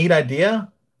think it's a neat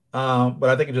idea, but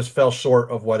I think it just fell short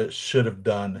of what it should have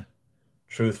done,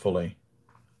 truthfully.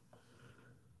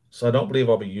 So I don't believe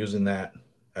I'll be using that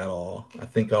at all. I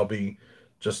think I'll be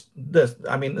just this.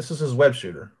 I mean, this is his web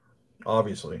shooter,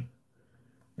 obviously.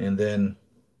 And then,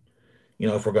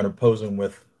 if we're going to pose him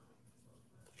with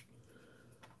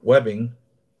webbing,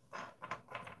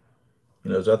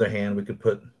 his other hand, we could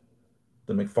put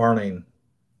the McFarlane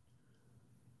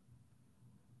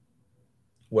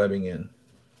webbing in.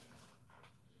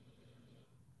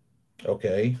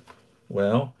 Okay,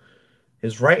 well,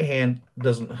 his right hand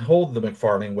doesn't hold the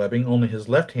McFarlane webbing, only his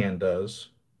left hand does.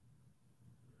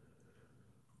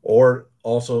 Or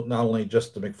also not only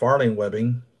just the McFarlane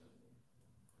webbing,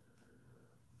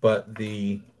 but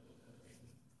the,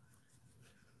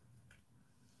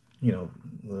 I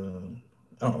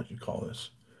don't know what you call this,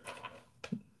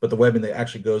 but the webbing that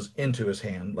actually goes into his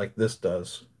hand like this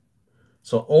does.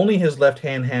 So only his left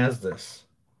hand has this.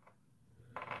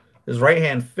 His right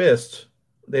hand fist,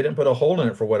 they didn't put a hole in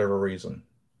it for whatever reason.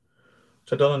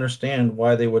 So I don't understand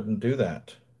why they wouldn't do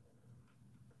that.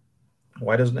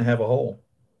 Why doesn't it have a hole?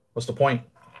 What's the point?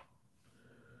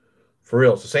 For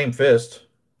real, it's the same fist.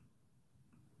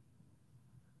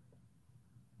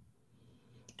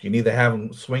 You can either have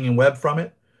him swinging web from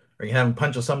it, or you have him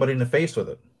punching somebody in the face with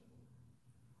it.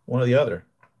 One or the other.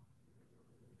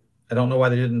 I don't know why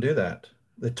they didn't do that.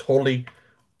 They totally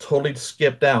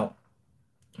skipped out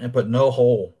and put no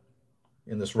hole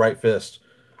in this right fist.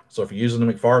 So if you're using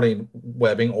the McFarlane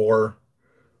webbing or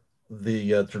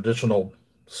the traditional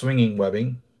swinging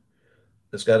webbing,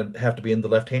 it's got to have to be in the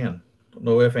left hand.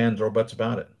 No ifs, ands, or buts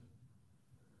about it.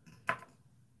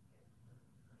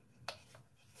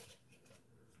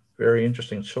 Very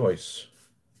interesting choice.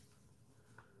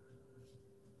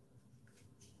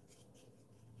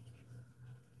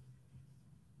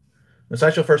 The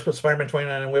Sideshow first put Spider-Man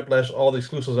 29 and Whiplash, all the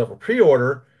exclusives up for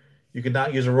pre-order. You could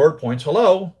not use reward points.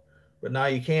 Hello. But now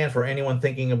you can for anyone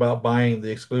thinking about buying the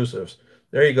exclusives.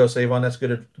 There you go, Savon. That's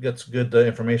good. That's good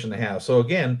information to have. So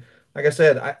again, like I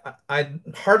said, I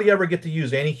hardly ever get to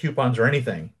use any coupons or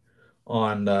anything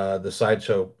on the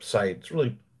Sideshow site. It's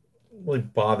really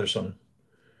bothersome.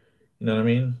 You know what I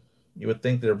mean? You would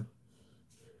think they're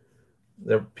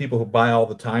people who buy all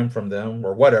the time from them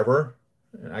or whatever.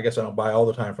 And I guess I don't buy all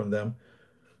the time from them.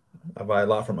 I buy a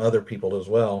lot from other people as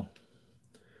well.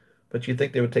 But you'd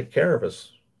think they would take care of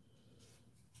us.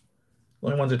 The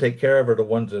only ones that take care of are the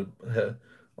ones that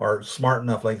are smart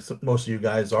enough, like most of you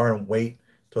guys are, and wait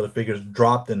till the figure's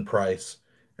dropped in price.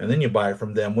 And then you buy it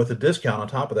from them with a discount on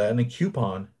top of that and a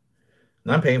coupon.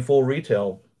 And I'm paying full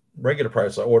retail, regular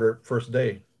price. I order it first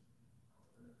day.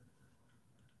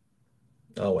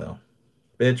 Oh, well.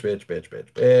 Bitch, bitch, bitch,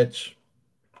 bitch, bitch.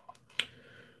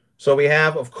 So we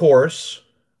have, of course,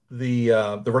 the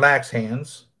relax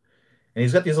hands. And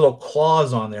he's got these little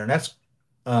claws on there. And that's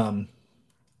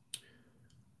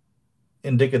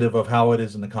indicative of how it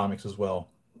is in the comics as well.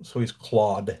 So he's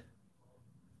clawed.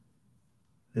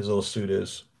 His little suit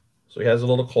is. So he has a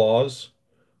little claws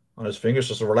on his fingers,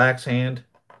 just a relaxed hand.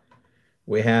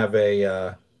 We have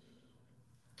a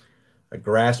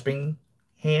grasping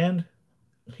hand.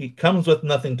 He comes with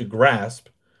nothing to grasp,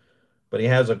 but he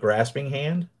has a grasping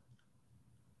hand.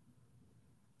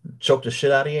 Choke the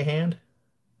shit out of your hand.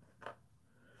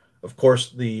 Of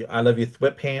course, the I love you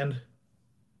thwip hand.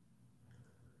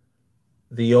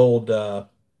 The old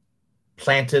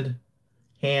planted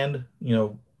hand, you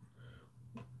know,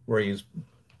 where he's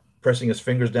pressing his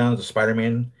fingers down as a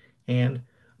Spider-Man hand.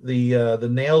 The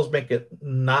nails make it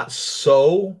not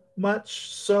so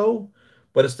much so,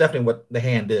 but it's definitely what the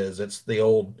hand is. It's the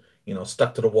old, you know,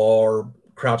 stuck to the wall or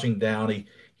crouching down.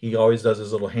 He always does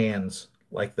his little hands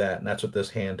like that, and that's what this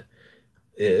hand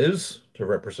is to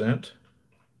represent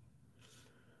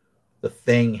the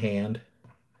Thing hand.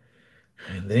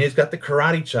 And then he's got the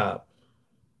karate chop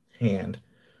hand,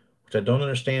 which I don't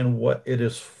understand what it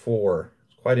is for.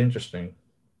 It's quite interesting.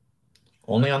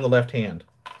 Only on the left hand.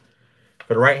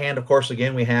 For the right hand, of course,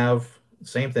 again, we have the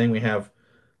same thing. We have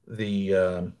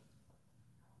the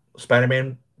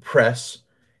Spider-Man press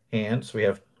hand. So we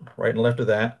have right and left of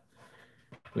that.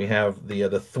 We have the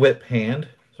thwip hand.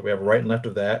 So we have a right and left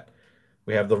of that.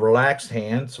 We have the relaxed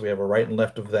hand. So we have a right and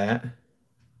left of that.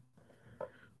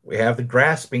 We have the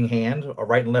grasping hand, a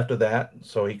right and left of that.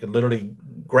 So he could literally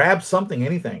grab something,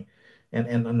 anything,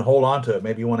 and hold on to it.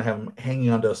 Maybe you want to have him hanging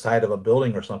onto the side of a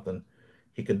building or something.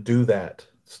 He could do that.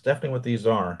 It's definitely what these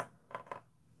are.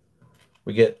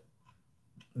 We get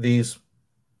these,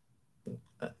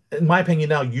 in my opinion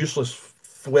now, useless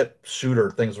thwip shooter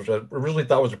things, which I originally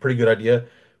thought was a pretty good idea,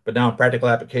 but now in practical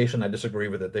application, I disagree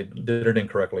with it. They did it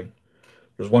incorrectly.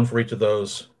 There's one for each of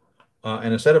those.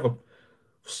 And instead of a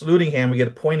saluting hand, we get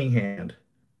a pointing hand.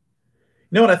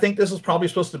 You know what I think this is probably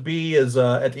supposed to be is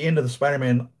at the end of the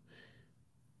Spider-Man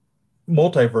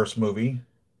multiverse movie,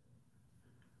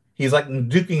 he's like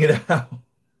duking it out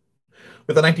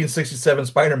with the 1967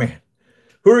 Spider-Man.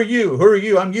 Who are you? Who are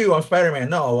you? I'm you. I'm Spider-Man.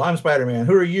 No, I'm Spider-Man.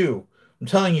 Who are you? I'm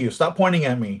telling you, stop pointing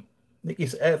at me.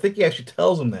 I think he actually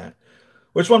tells him that.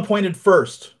 Which one pointed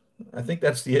first? I think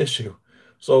that's the issue.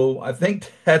 So I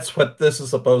think that's what this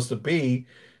is supposed to be,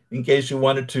 in case you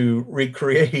wanted to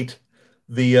recreate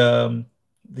the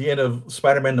end of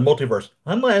Spider-Man the Multiverse,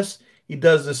 unless he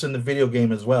does this in the video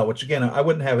game as well, which again I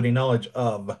wouldn't have any knowledge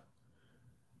of.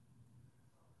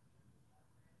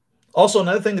 Also,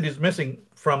 another thing that he's missing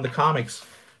from the comics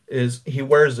is he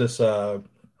wears this. It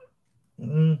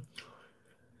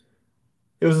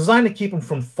was designed to keep him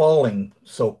from falling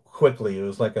so quickly. It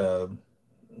was like I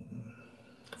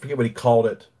forget what he called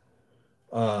it,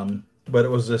 but it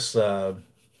was this.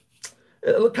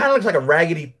 It kind of looks like a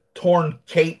raggedy, torn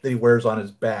cape that he wears on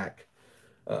his back.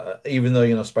 Even though,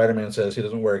 you know, Spider-Man says he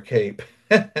doesn't wear a cape.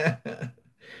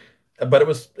 But it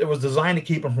was designed to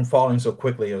keep him from falling so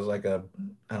quickly. It was like I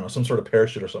don't know, some sort of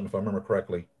parachute or something, if I remember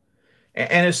correctly.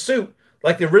 And his suit,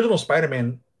 like the original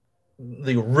Spider-Man,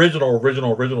 the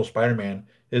original Spider-Man,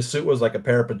 his suit was like a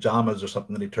pair of pajamas or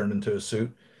something that he turned into a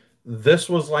suit. This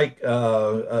was like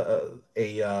a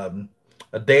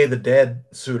Day of the Dead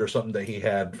suit or something that he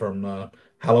had from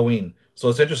Halloween. So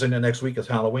it's interesting that next week is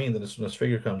Halloween, that this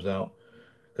figure comes out,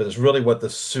 because it's really what the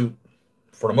suit,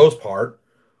 for the most part,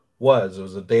 was. It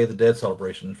was a Day of the Dead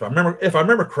celebration. If I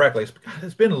remember correctly,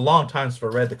 it's been a long time since I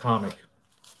read the comic,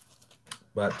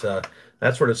 but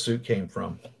that's where the suit came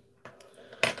from.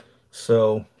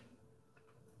 So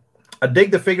I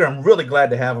dig the figure. I'm really glad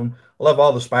to have him. I love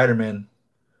all the Spider-Men.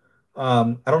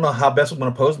 I don't know how best I'm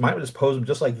going to pose him. I might just pose him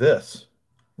just like this,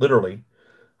 literally.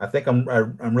 I think I'm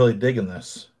really digging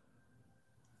this.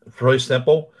 It's really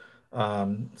simple.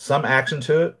 Some action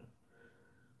to it,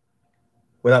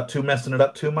 without messing it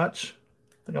up too much.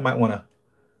 I think I might want to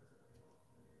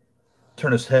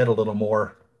turn his head a little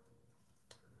more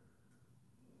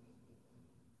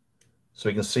so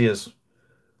we can see his.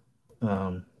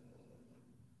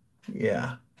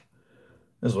 Yeah,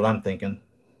 this is what I'm thinking.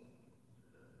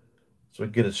 So we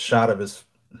get a shot of his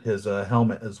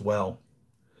helmet as well.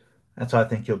 That's how I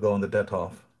think he'll go in the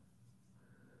Detolf.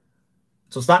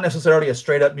 So it's not necessarily a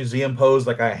straight up museum pose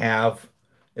like I have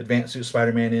Advanced Suit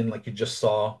Spider-Man in, like you just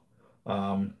saw.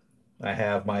 I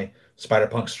have my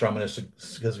Spider-Punk strumming his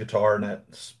guitar in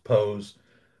that pose.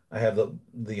 I have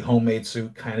the homemade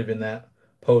suit kind of in that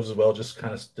pose as well, just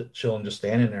kind of chilling, just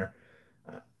standing there.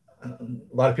 A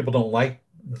lot of people don't like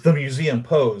the museum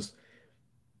pose,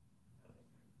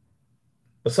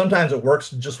 but sometimes it works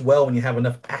just well when you have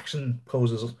enough action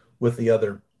poses with the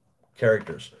other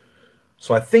characters.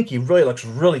 So I think he really looks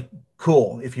really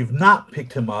cool. If you've not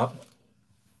picked him up,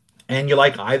 and you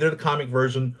like either the comic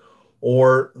version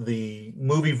or the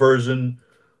movie version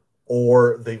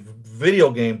or the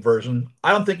video game version,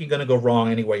 I don't think you're going to go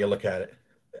wrong any way you look at it.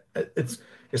 It's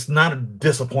it's not a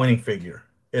disappointing figure.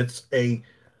 It's a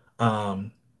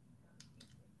you're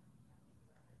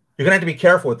gonna have to be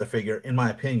careful with the figure, in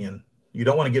my opinion. You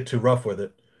don't want to get too rough with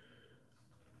it,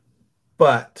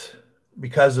 but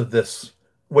because of this,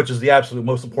 which is the absolute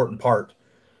most important part,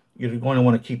 you're going to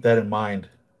want to keep that in mind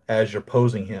as you're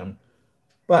posing him.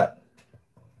 But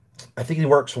I think he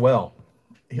works well.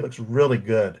 He looks really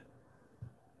good.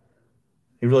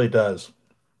 He really does.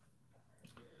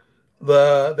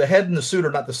 The head and the suit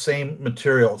are not the same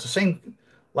material. It's the same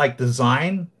like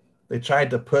design. They tried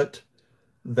to put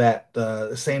that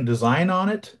same design on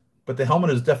it, but the helmet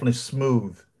is definitely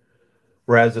smooth,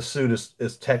 whereas the suit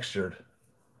is textured.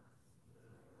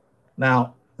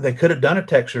 Now, they could have done a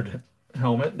textured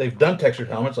helmet. They've done textured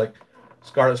helmets, like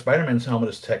Scarlet Spider-Man's helmet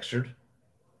is textured.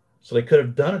 So they could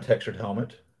have done a textured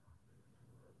helmet.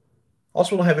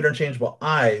 Also, don't have interchangeable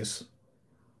eyes.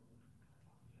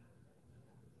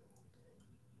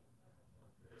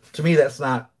 To me, that's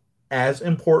not as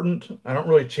important. I don't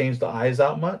really change the eyes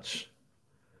out much.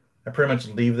 I pretty much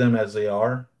leave them as they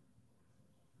are.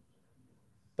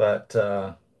 But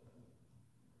I'm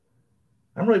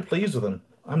really pleased with them.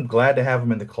 I'm glad to have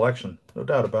him in the collection. No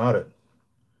doubt about it.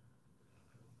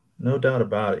 No doubt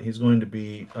about it. He's going to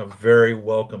be a very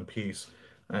welcome piece.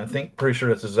 And I think, pretty sure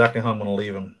that's exactly how I'm going to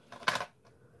leave him.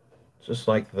 Just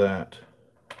like that.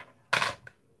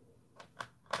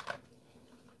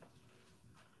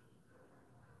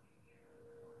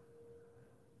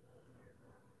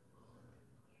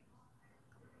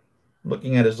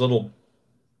 Looking at his little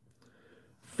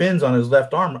fins on his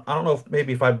left arm, I don't know if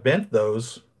maybe if I bent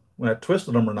those when I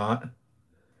twisted them or not.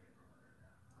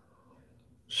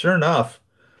 Sure enough.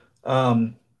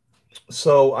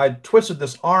 So I twisted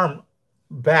this arm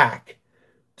back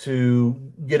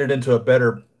to get it into a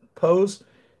better pose.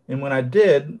 And when I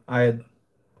did, I had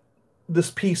this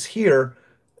piece here,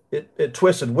 it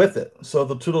twisted with it. So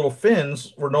the two little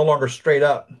fins were no longer straight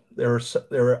up. They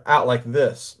were out like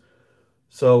this.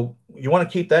 So you want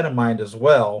to keep that in mind as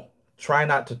well. Try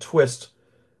not to twist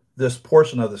this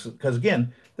portion of this, because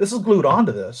again, this is glued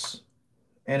onto this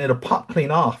and it'll pop clean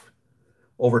off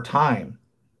over time.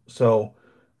 So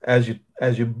as you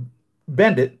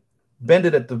bend it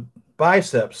at the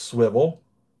bicep swivel.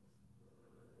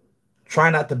 Try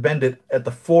not to bend it at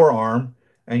the forearm,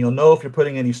 and you'll know if you're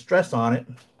putting any stress on it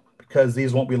because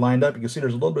these won't be lined up. You can see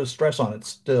there's a little bit of stress on it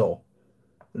still.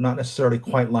 They're not necessarily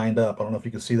quite lined up. I don't know if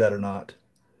you can see that or not,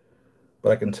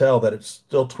 but I can tell that it's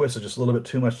still twisted just a little bit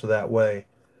too much to that way.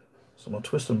 So I'm going to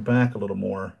twist them back a little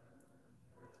more.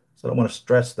 So I don't want to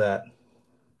stress that.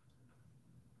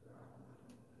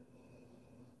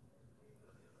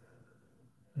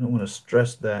 I don't want to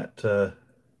stress that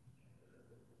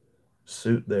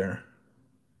suit there.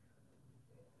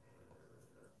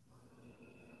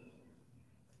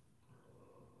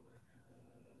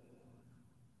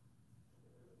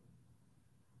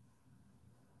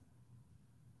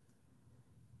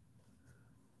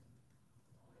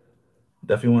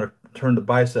 Definitely want to turn the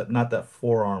bicep, not that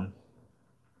forearm.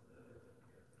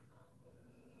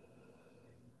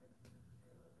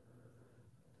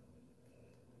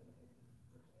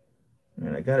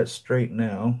 And I got it straight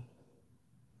now.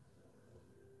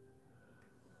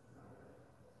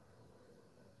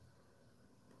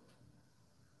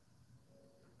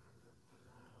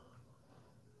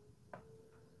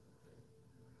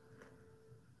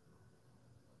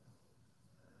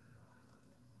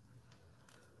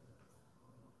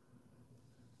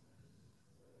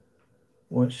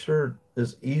 Well, it sure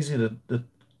is easy to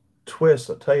twist,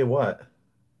 I'll tell you what.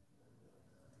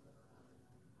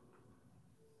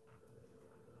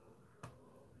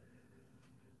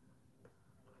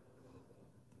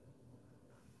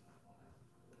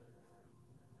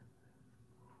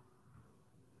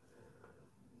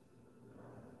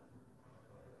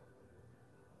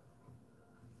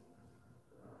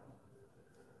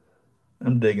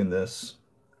 I'm digging this.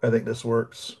 I think this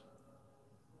works.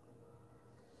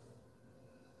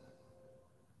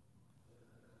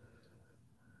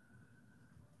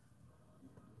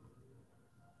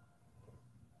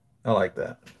 I like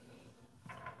that.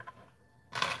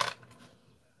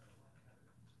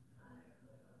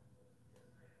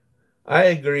 I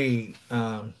agree.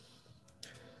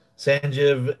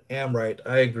 Sanjeev Amrite,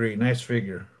 I agree. Nice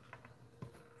figure.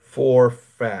 For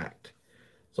fact.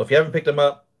 So if you haven't picked him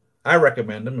up, I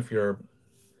recommend him if you're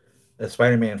a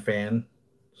Spider-Man fan.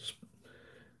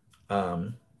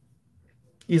 Um,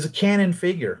 he's a canon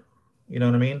figure. You know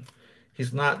what I mean?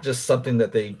 He's not just something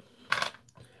that they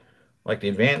like the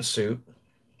advanced suit,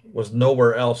 was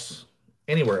nowhere else,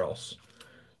 anywhere else.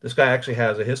 This guy actually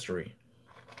has a history.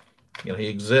 You know, he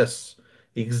exists.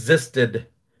 He existed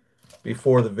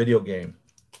before the video game.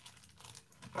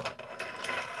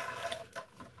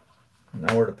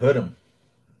 Now where to put him?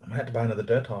 I might have to buy another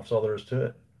Detolf. That's all there is to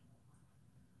it.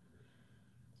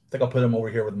 I think I'll put him over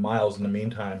here with Miles in the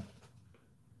meantime.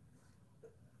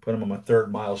 Put him on my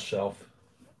third Miles shelf.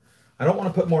 I don't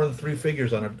want to put more than 3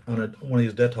 figures on one of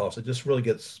these Detolfs. It just really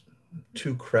gets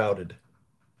too crowded.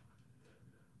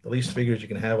 The least figures you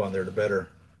can have on there, the better.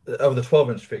 Of the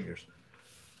 12-inch figures.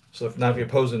 So if you're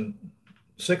posing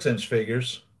 6-inch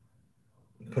figures,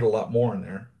 you can put a lot more in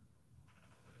there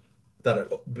without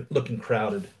it looking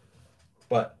crowded.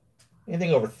 But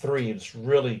anything over 3 just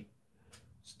really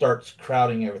starts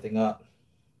crowding everything up.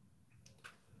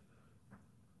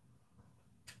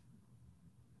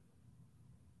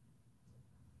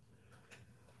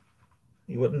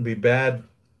 He wouldn't be bad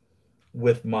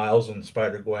with Miles and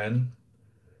Spider-Gwen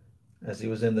as he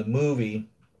was in the movie,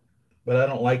 but I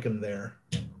don't like him there,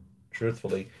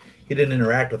 truthfully. He didn't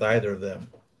interact with either of them.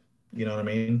 You know what I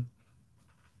mean?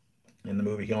 In the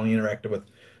movie, he only interacted with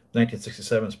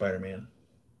 1967 Spider-Man.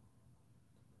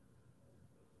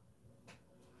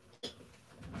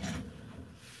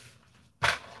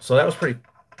 So that was pretty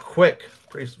quick,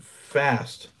 pretty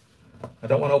fast. I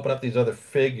don't want to open up these other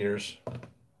figures.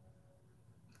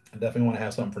 I definitely want to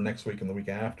have something for next week and the week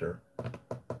after.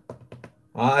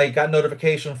 I got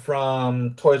notification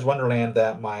from Toys Wonderland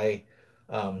that my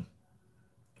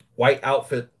white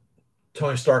outfit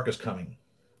Tony Stark is coming.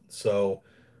 So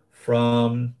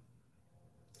from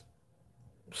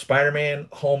Spider-Man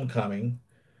Homecoming,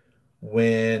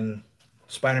 when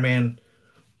Spider-Man,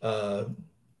 what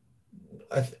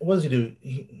does he do?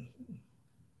 He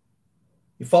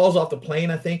falls off the plane,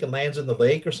 I think, and lands in the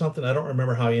lake or something. I don't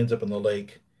remember how he ends up in the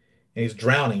lake. And he's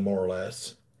drowning, more or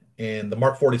less. And the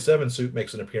Mark 47 suit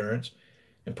makes an appearance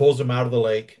and pulls him out of the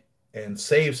lake and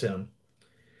saves him.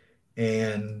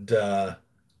 And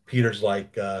Peter's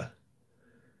like,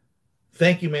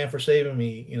 thank you, man, for saving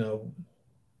me. You know,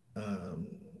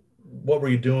 what were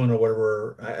you doing or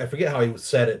whatever? I forget how he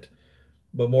said it,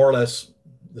 but more or less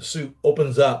the suit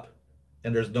opens up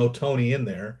and there's no Tony in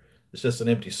there. It's just an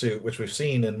empty suit, which we've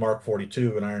seen in Mark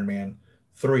 42 and Iron Man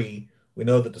 3. We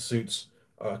know that the suits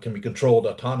can be controlled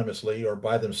autonomously or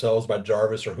by themselves by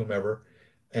Jarvis or whomever.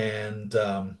 And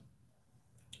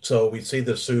so we see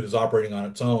the suit is operating on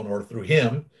its own or through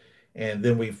him. And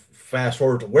then we fast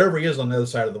forward to wherever he is on the other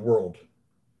side of the world.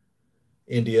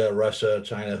 India, Russia,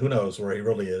 China, who knows where he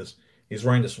really is. He's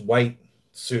wearing this white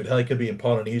suit. Hell, he could be in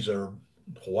Polynesia or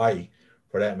Hawaii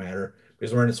for that matter. But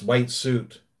he's wearing this white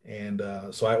suit. And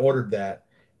so I ordered that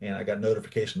and I got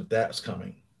notification that that's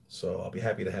coming. So I'll be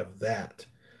happy to have that.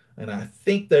 And I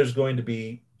think there's going to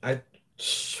be, I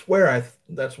swear,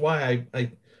 that's why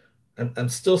I'm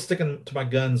still sticking to my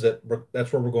guns that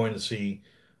that's where we're going to see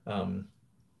um,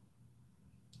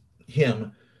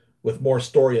 him with more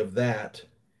story of that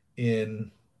in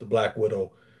the Black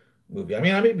Widow movie. I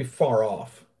mean, I may be far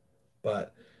off,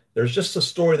 but there's just a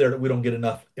story there that we don't get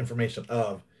enough information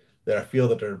of that I feel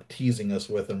that they're teasing us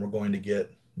with and we're going to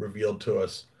get revealed to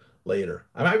us later.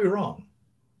 I might be wrong,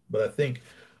 but I think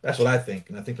that's what I think.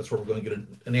 And I think that's where we're going to get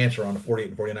an answer on the 48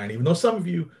 and 49, even though some of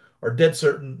you are dead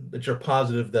certain that you're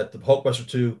positive that the Hulkbuster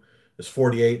 2 is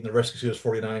 48 and the Rescue Suit is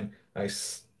 49. I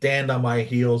stand on my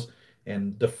heels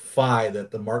and defy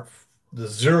that the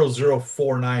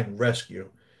 0049 Rescue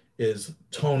is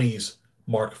Tony's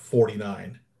Mark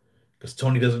 49 because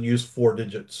Tony doesn't use 4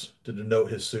 digits to denote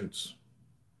his suits.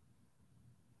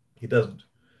 He doesn't.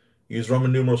 He used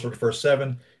Roman numerals for the first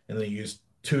 7, and then he used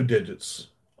 2 digits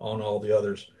on all the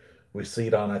others. We see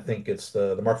it on, I think it's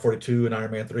the Mark 42 in Iron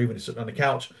Man 3 when he's sitting on the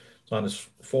couch. It's on his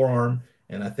forearm,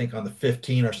 and I think on the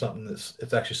 15 or something,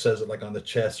 it actually says it like on the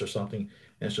chest or something,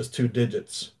 and it's just 2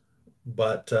 digits.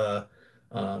 But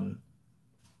um,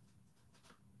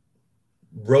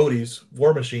 roadies,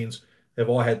 war machines, have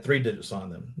all had 3 digits on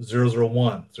them: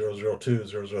 001, 002,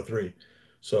 003.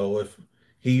 So if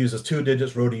he uses 2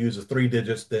 digits, Rhodey uses 3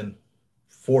 digits, then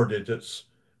 4 digits,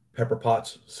 Pepper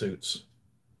Potts suits.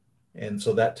 And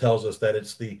so that tells us that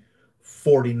it's the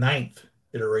 49th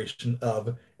iteration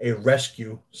of a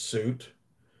rescue suit,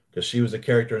 because she was a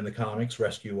character in the comics,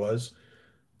 Rescue was.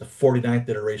 The 49th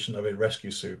iteration of a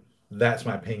rescue suit. That's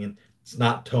my opinion. It's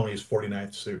not Tony's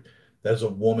 49th suit. That is a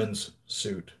woman's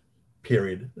suit,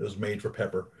 period. It was made for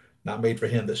Pepper, not made for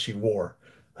him that she wore,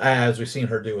 as we've seen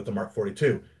her do with the Mark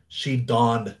 42. She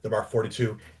donned the Mark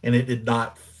 42, and it did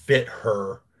not fit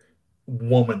her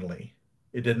womanly.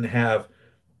 It didn't have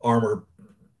armor,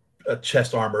 a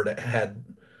chest armor that had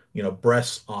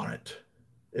breasts on it.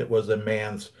 It was a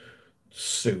man's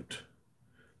suit.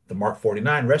 The Mark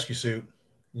 49 rescue suit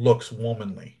looks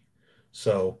womanly.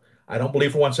 So I don't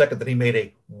believe for one second that he made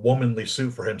a womanly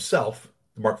suit for himself,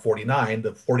 the Mark 49,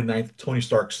 the 49th Tony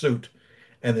Stark suit,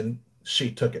 and then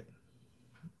she took it.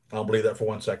 I don't believe that for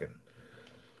one second.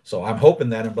 So I'm hoping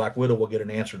that in Black Widow we'll get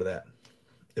an answer to that.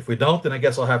 If we don't, then I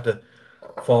guess I'll have to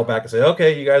fall back and say,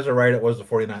 okay, you guys are right. It was the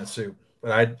 49th suit.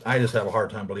 But I just have a hard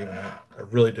time believing that. I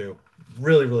really do.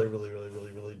 Really, really, really, really,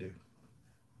 really, really do.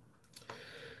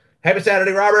 Happy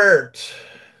Saturday, Robert.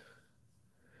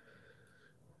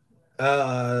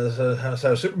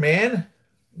 So Superman,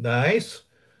 nice.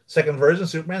 Second version,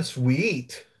 Superman,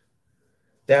 sweet.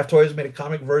 Daft Toys made a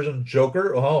comic version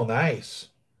Joker. Oh, nice.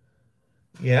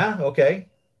 Yeah, okay.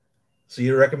 So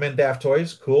you recommend Daft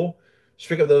Toys? Cool.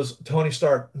 Speaking of those Tony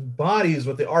Stark bodies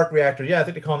with the arc reactor, yeah, I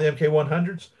think they call them the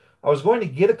MK100s. I was going to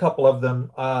get a couple of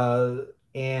them,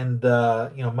 and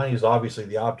money is obviously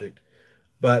the object,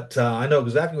 but I know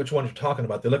exactly which ones you're talking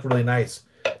about. They look really nice,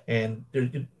 and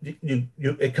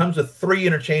it comes with 3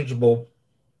 interchangeable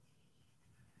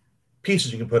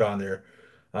pieces you can put on there.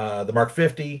 The Mark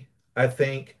 50, I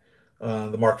think,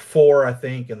 the Mark 4, I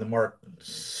think, and the Mark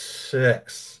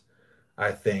 6,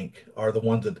 I think, are the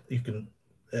ones that you can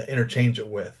interchange it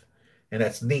with, and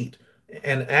that's neat.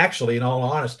 And actually, in all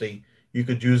honesty, you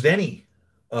could use any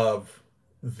of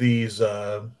these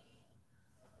arc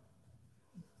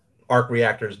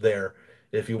reactors there.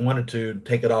 If you wanted to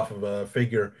take it off of a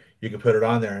figure, you could put it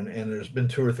on there, and there's been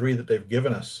 2 or 3 that they've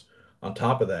given us on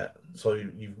top of that. So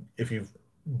if you've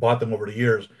bought them over the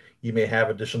years, you may have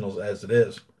additionals as it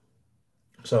is.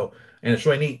 So, and it's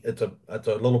really neat. It's a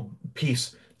little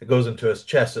piece that goes into his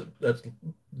chest that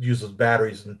uses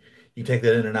batteries, and you take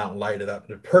that in and out and light it up.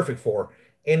 They're perfect for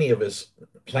any of his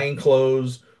plain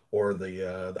clothes or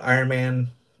the Iron Man,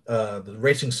 the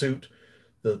racing suit,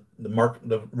 the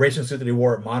racing suit that he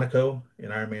wore at Monaco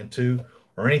in Iron Man 2,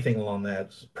 or anything along that.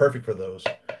 It's perfect for those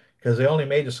because they only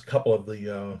made just a couple of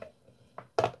the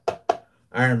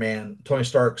Iron Man Tony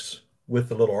Starks with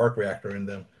the little arc reactor in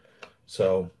them.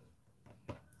 So,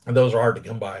 and those are hard to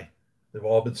come by. They've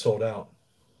all been sold out.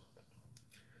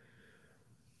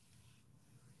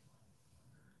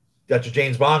 Got your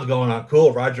James Bonds going on.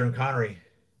 Cool. Roger and Connery.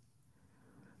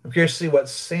 I'm curious to see what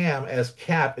Sam as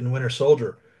Cap in Winter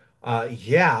Soldier.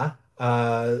 Yeah.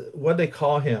 What did they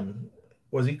call him?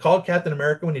 Was he called Captain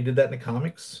America when he did that in the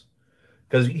comics?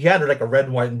 Because he had like a red,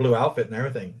 white, and blue outfit and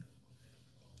everything.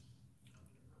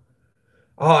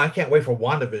 Oh, I can't wait for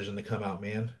WandaVision to come out,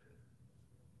 man.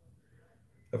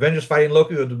 Avengers fighting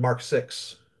Loki with Mark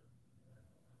 6.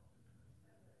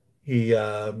 He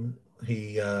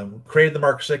created the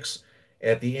Mark 6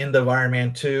 at the end of Iron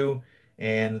Man 2,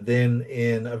 and then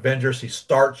in Avengers he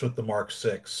starts with the Mark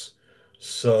 6.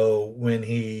 So when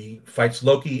he fights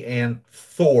Loki and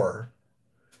Thor,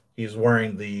 he's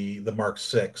wearing the Mark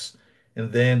 6,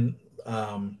 and then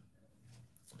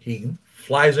he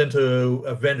flies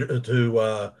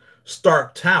into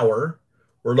Stark Tower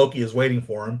where Loki is waiting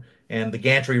for him, and the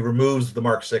gantry removes the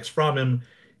Mark 6 from him.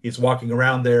 He's walking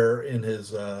around there in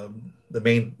his the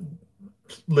main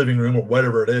living room or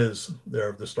whatever it is there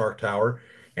of the Stark Tower,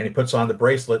 and he puts on the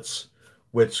bracelets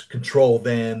which control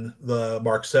then the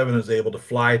Mark 7 is able to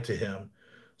fly to him.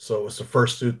 So it's the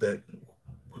first suit that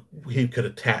he could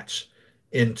attach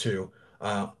into,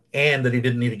 and that he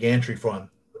didn't need a gantry from.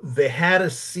 They had a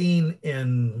scene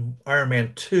in Iron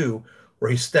Man 2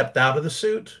 where he stepped out of the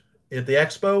suit at the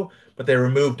expo, but they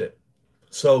removed it.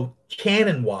 So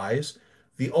canon-wise,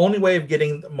 the only way of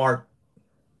getting Mark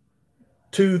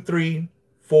 2, 3,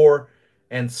 4,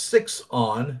 and 6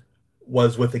 on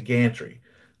was with a gantry.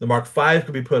 The Mark 5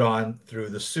 could be put on through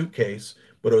the suitcase,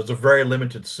 but it was a very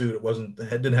limited suit. It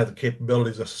didn't have the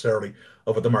capabilities necessarily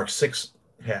of what the Mark 6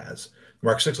 has. The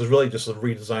Mark 6 was really just a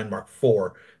redesigned Mark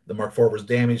 4. The Mark 4 was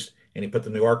damaged, and he put the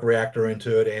new arc reactor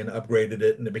into it and upgraded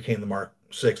it, and it became the Mark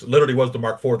 6. It literally was the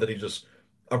Mark 4 that he just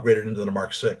upgraded into the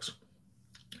Mark 6.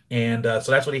 And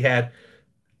so that's what he had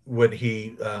when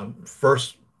he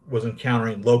first was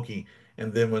encountering Loki.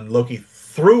 And then when Loki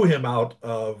threw him out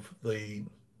of the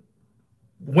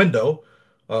window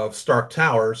of Stark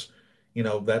Towers,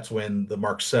 that's when the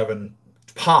Mark 7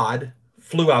 pod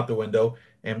flew out the window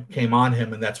and came on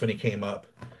him, and that's when he came up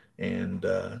and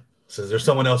says, there's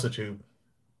someone else that you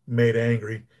made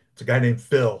angry. It's a guy named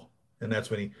Phil. And that's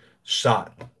when he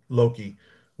shot Loki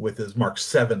with his Mark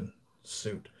 7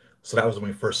 suit. So that was when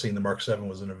we first seen the Mark 7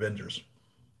 was in Avengers.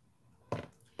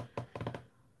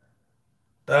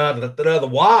 The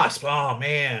Wasp. Oh,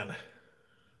 man.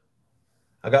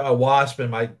 I got my Wasp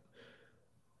and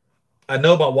I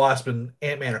know about Wasp and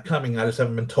Ant-Man are coming. I just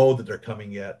haven't been told that they're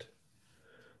coming yet.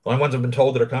 The only ones I've been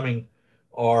told that are coming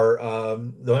are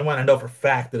the only one I know for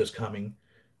fact that is coming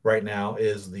right now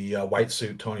is the white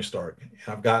suit Tony Stark. And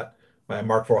I've got my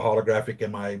Mark IV holographic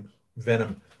and my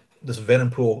Venom. This Venom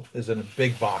pool is in a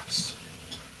big box.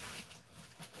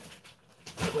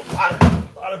 There's a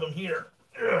lot of them here.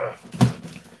 Ugh.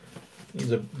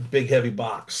 He's a big, heavy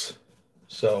box.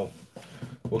 So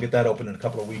we'll get that open in a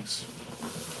couple of weeks.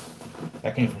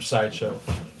 That came from Sideshow.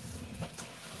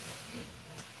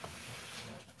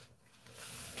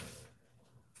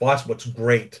 Wasp looks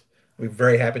great. I'll be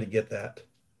very happy to get that.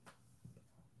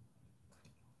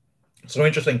 So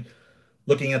interesting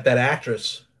looking at that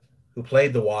actress who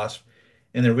played the Wasp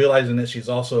and then realizing that she's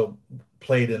also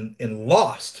played in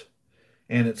Lost.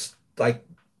 And it's like,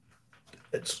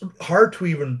 it's hard to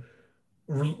even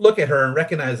look at her and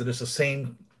recognize that it's the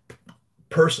same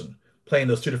person playing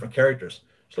those two different characters.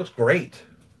 She looks great.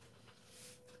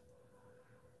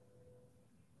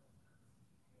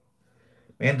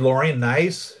 Mandalorian,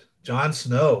 nice. Jon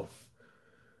Snow.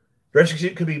 Dressing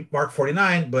suit could be Mark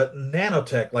 49, but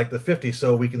nanotech like the 50,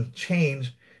 so we can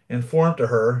change and form to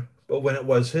her. But when it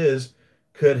was his,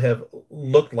 could have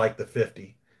looked like the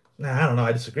 50. Nah, I don't know.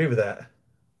 I disagree with that.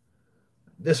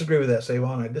 Disagree with that,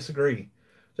 Savon. I disagree.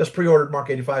 Just pre-ordered Mark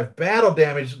 85. Battle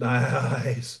damage.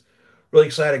 Nice. Really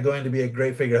excited. Going to be a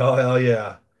great figure. Oh, hell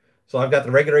yeah. So I've got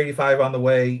the regular 85 on the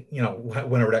way, you know,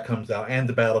 whenever that comes out, and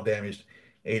the battle damaged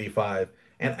 85.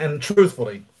 And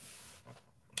truthfully,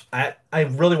 I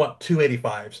really want two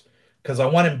 85s because I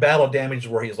want him battle damaged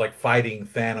where he's like fighting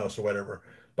Thanos or whatever.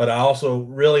 But I also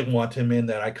really want him in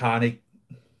that iconic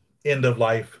end of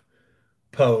life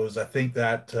pose. I think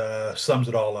that sums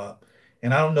it all up.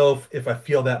 And I don't know if I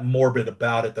feel that morbid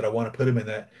about it that I want to put him in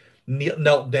that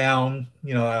knelt down,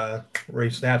 you know, where he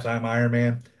snaps, "I'm Iron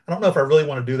Man." I don't know if I really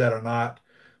want to do that or not.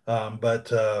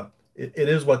 But it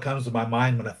is what comes to my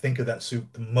mind when I think of that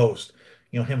suit the most.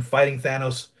 You know, him fighting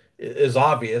Thanos is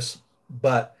obvious,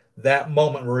 but that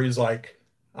moment where he's like,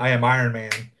 "I am Iron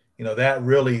Man," you know, that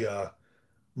really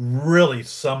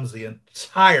sums the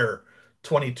entire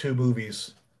 22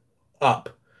 movies up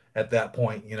at that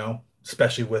point, you know,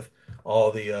 especially with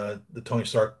all the Tony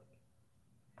Stark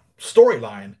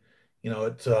storyline. You know,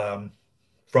 it's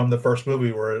from the first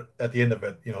movie where at the end of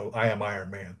it, you know, "I am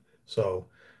Iron Man." So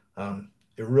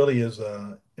it really is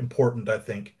important, I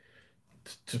think,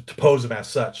 to pose him as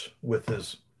such with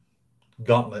his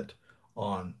gauntlet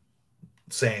on,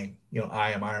 saying, you know, "I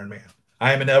am Iron Man.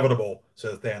 I am inevitable,"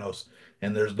 says Thanos,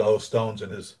 and there's those stones in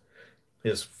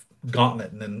his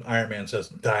gauntlet, and then Iron Man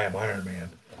says, "I am Iron Man."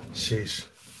 Sheesh.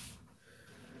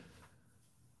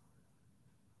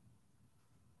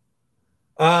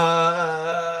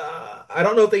 I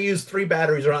don't know if they use three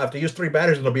batteries or not. If they use three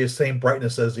batteries, it'll be the same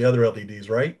brightness as the other LEDs,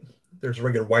 right? There's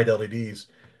regular white LEDs.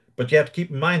 But you have to keep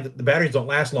in mind that the batteries don't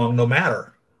last long no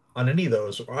matter on any of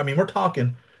those. I mean, we're talking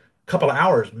a couple of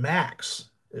hours max.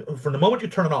 From the moment you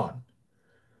turn it on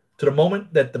to the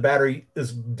moment that the battery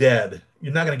is dead,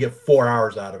 you're not going to get 4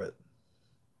 hours out of it.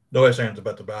 No ifs, ands, or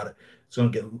buts about it. It's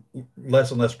going to get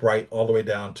less and less bright all the way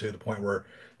down to the point where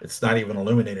it's not even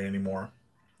illuminated anymore.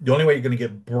 The only way you're going to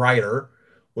get brighter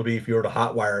would be if you were to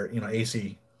hotwire, you know,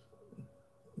 AC,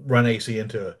 run AC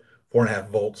into 4.5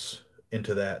 volts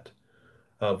into that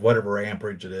of whatever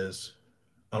amperage it is.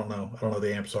 I don't know. I don't know what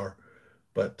the amps are,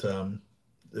 but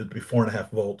it'd be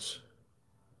 4.5 volts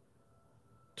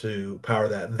to power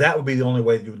that. That would be the only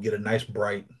way you would get a nice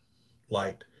bright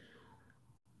light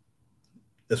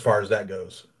as far as that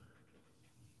goes.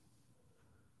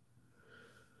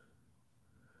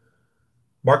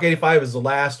 Mark 85 is the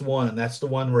last one. That's the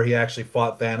one where he actually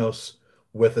fought Thanos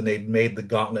with, and they made the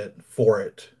gauntlet for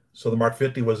it. So the Mark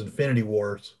 50 was Infinity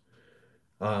Wars.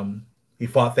 He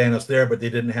fought Thanos there, but they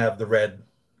didn't have the red.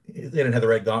 They didn't have the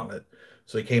red gauntlet.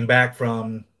 So he came back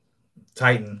from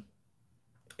Titan,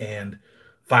 and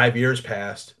 5 years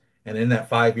passed. And in that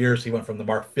 5 years, he went from the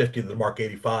Mark 50 to the Mark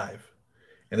 85.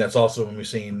 And that's also when we've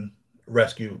seen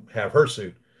Rescue have her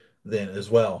suit then as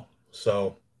well.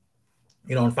 So,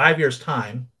 you know, in 5 years'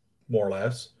 time, more or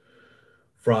less,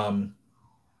 from,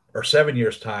 or 7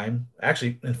 years' time,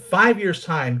 actually, in 5 years'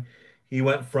 time, he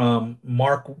went from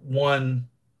Mark 1,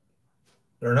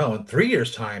 or no, in 3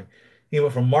 years' time, he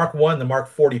went from Mark 1 to Mark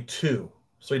 42.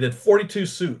 So he did 42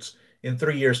 suits in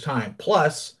 3 years' time,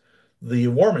 plus the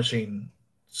War Machine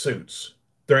suits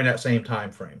during that same time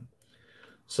frame.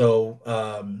 So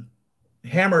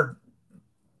Hammer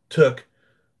took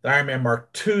the Iron Man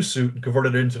Mark II suit and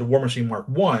converted it into the War Machine Mark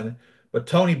I, but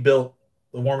Tony built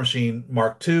the War Machine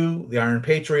Mark II, the Iron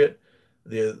Patriot,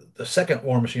 the second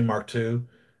War Machine Mark II,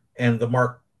 and the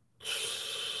Mark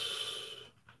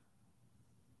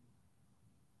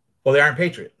Well, the Iron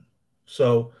Patriot.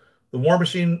 So the War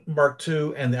Machine Mark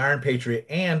II and the Iron Patriot,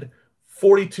 and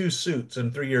 42 suits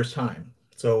in 3 years' time.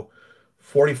 So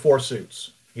 44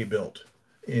 suits he built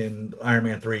in Iron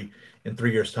Man 3 in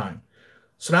 3 years' time.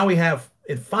 So now we have,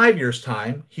 in 5 years'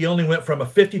 time, he only went from a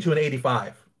 50 to an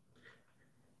 85.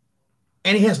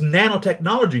 And he has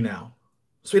nanotechnology now.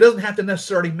 So he doesn't have to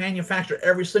necessarily manufacture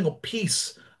every single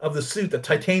piece of the suit, the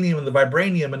titanium and the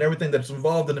vibranium and everything that's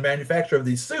involved in the manufacture of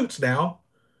these suits now,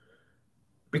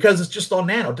 because it's just all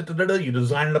nano. You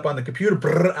design it up on the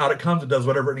computer, out it comes, it does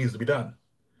whatever it needs to be done.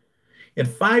 In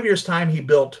 5 years' time, he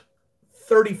built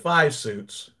 35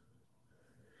 suits.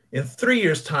 In 3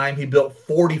 years' time, he built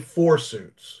 44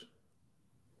 suits.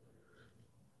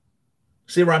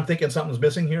 See where I'm thinking something's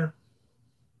missing here?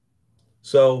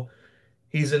 So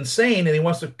he's insane, and he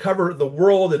wants to cover the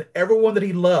world and everyone that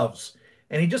he loves.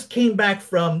 And he just came back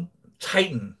from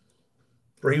Titan,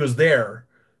 where he was there,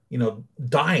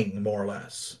 dying more or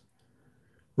less,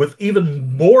 with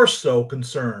even more so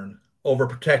concern over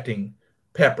protecting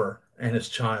Pepper and his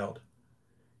child.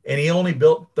 And he only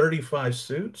built 35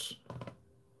 suits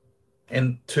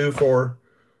and 2 for,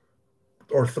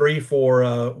 or 3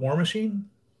 for War Machine.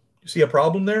 You see a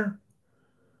problem there?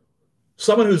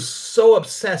 Someone who's so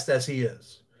obsessed as he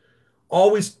is,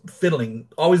 always fiddling,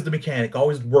 always the mechanic,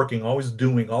 always working, always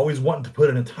doing, always wanting to put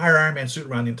an entire Iron Man suit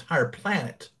around the entire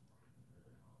planet.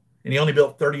 And he only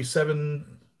built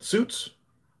 37 suits,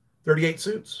 38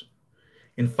 suits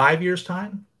in 5 years'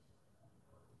 time?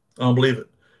 I don't believe it.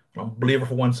 I don't believe it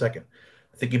for 1 second.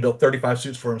 I think he built 35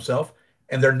 suits for himself,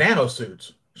 and they're nano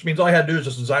suits, which means all he had to do is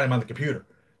just design them on the computer.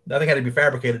 Nothing had to be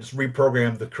fabricated, just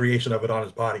reprogram the creation of it on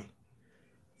his body.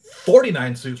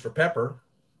 49 suits for Pepper,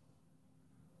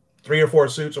 3 or 4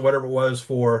 suits or whatever it was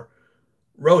for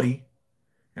Rhodey,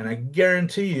 and I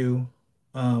guarantee you,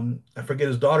 I forget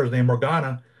his daughter's name,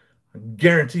 Morgana, I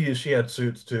guarantee you she had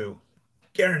suits too.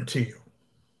 Guarantee you.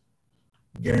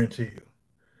 Guarantee you.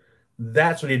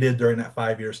 That's what he did during that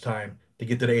 5 years' time to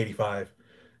get to the 85.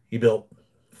 He built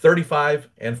 35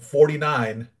 and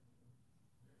 49,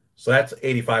 so that's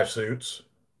 85 suits,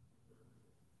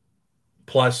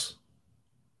 plus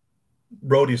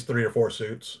Rhodey's 3 or 4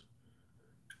 suits.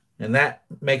 And that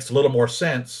makes a little more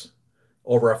sense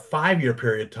over a 5-year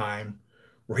period of time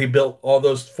where he built all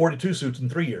those 42 suits in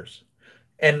 3 years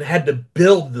and had to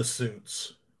build the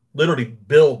suits, literally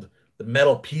build the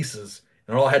metal pieces,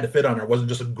 and all had to fit on there. It wasn't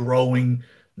just a growing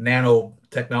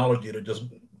nanotechnology that just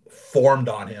formed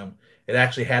on him. It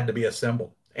actually had to be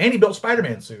assembled. And he built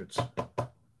Spider-Man suits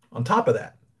on top of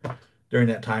that during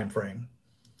that time frame.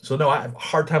 So no, I have a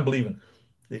hard time believing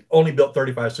they only built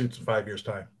 35 suits in 5 years'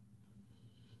 time.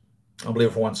 I don't believe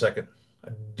it for 1 second. I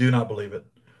do not believe it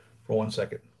for 1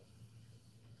 second.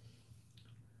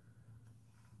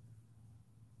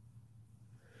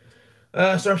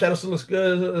 Storm Shadow still looks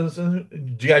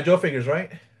good. G.I. Joe figures,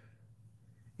 right?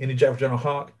 Indy Jack for General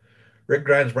Hawk. Rick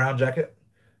Grimes' brown jacket.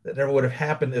 That never would have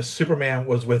happened if Superman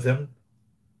was with him.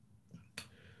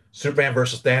 Superman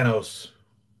versus Thanos.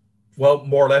 Well,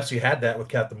 more or less, he had that with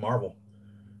Captain Marvel.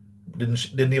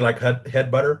 Didn't he like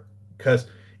headbutt her? Because,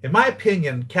 in my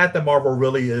opinion, Captain Marvel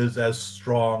really is as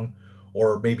strong,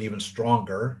 or maybe even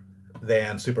stronger,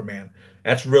 than Superman.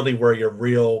 That's really where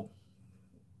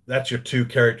that's your two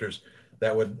characters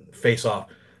that would face off.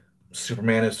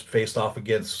 Superman is faced off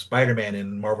against Spider-Man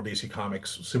in Marvel DC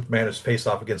Comics. Superman is faced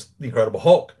off against the Incredible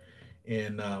Hulk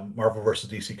in Marvel versus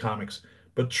DC Comics.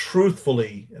 But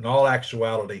truthfully, in all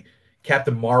actuality,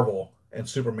 Captain Marvel and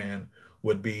Superman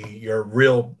would be your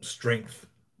real strength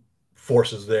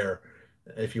forces there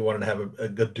if you wanted to have a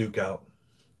good duke out.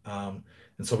 And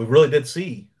so we really did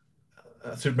see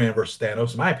Superman versus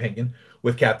Thanos, in my opinion,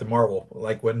 with Captain Marvel.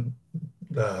 Like when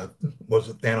was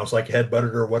it Thanos like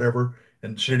headbutted her or whatever,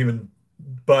 and she didn't even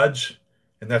budge,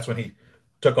 and that's when he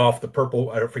took off the purple.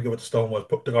 I don't forget what the stone was.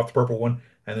 Took off the purple one,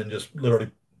 and then just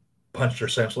literally punched her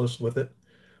senseless with it.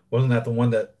 Wasn't that the one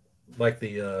that, like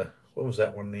the what was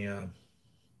that one? The I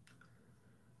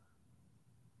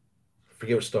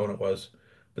forget what stone it was,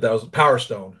 but that was Power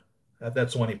Stone.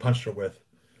 That's the one he punched her with.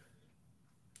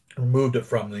 Removed it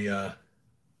from the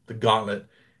gauntlet,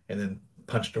 and then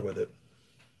punched her with it.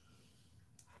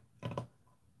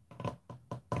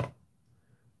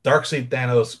 Darkseid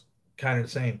Thanos, kind of the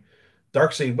same.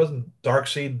 Wasn't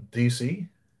Darkseid DC? I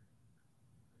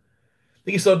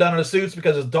think he slowed down on the suits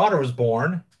because his daughter was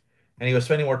born, and he was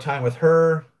spending more time with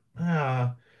her.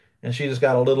 And she just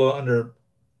got a little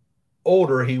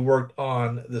older. He worked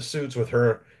on the suits with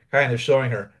her, kind of showing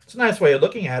her. It's a nice way of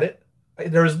looking at it.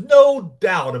 There is no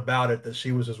doubt about it that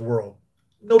she was his world.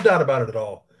 No doubt about it at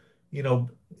all. you know,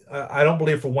 I don't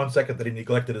believe for one second that he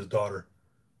neglected his daughter.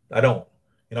 I don't.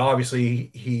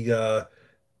 Obviously he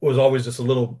was always just a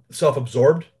little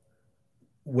self-absorbed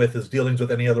with his dealings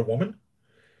with any other woman.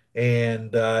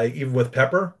 And even with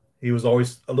Pepper, he was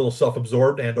always a little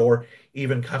self-absorbed and or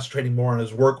even concentrating more on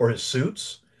his work or his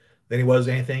suits than he was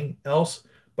anything else.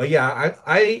 But yeah,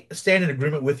 I stand in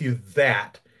agreement with you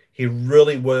that he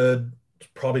really would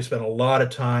probably spend a lot of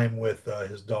time with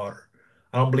his daughter.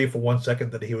 I don't believe for one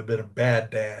second that he would have been a bad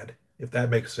dad, if that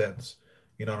makes sense.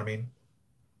 You know what I mean?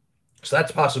 So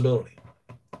that's a possibility.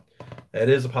 That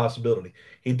is a possibility.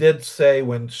 He did say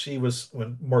when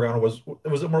Morgana was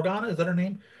it Morgana? Is that her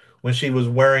name? When she was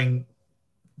wearing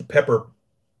the Pepper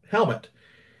helmet,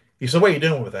 he said, "What are you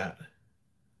doing with that?"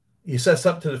 He says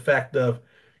something to the effect of,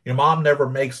 "Your mom never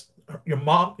makes your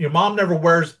mom never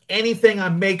wears anything I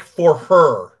make for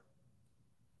her."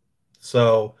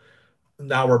 So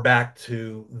now we're back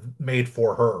to made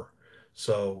for her.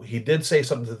 So he did say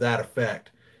something to that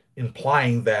effect,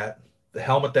 implying that the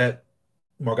helmet that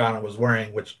Morgana was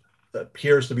wearing, which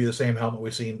appears to be the same helmet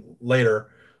we've seen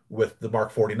later with the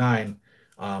Mark 49.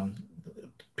 Um,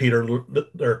 Peter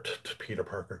or Peter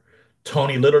Parker,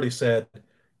 Tony literally said,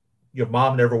 "Your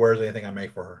mom never wears anything I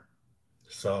make for her."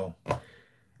 So,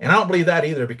 and I don't believe that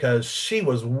either because she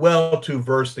was well too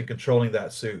versed in controlling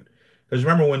that suit. Because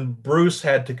remember when Bruce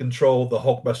had to control the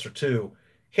Hulkbuster 2,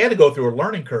 he had to go through a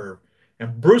learning curve.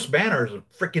 And Bruce Banner is a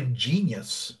freaking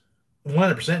genius,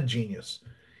 100% genius,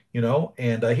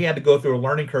 and he had to go through a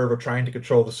learning curve of trying to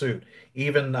control the suit.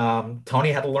 Even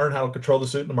Tony had to learn how to control the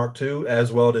suit in the Mark II,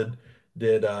 as well did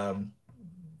Don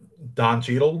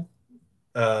Cheadle,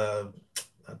 not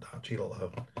Don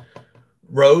Cheadle,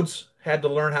 Rhodes had to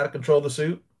learn how to control the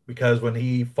suit because when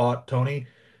he fought Tony,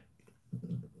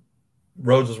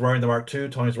 Rhodes was wearing the Mark II,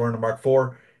 Tony's wearing the Mark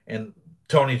IV, and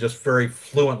Tony just very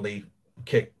fluently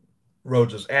kicked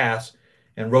Rhodes' ass,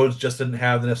 and Rhodes just didn't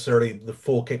have necessarily the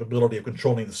full capability of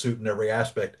controlling the suit in every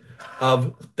aspect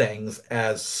of things.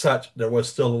 As such, there was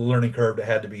still a learning curve that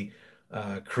had to be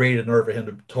created in order for him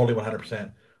to totally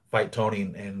 100% fight Tony.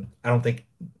 And I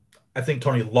think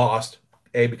Tony lost,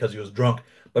 A, because he was drunk,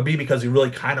 but B, because he really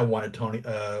kind of wanted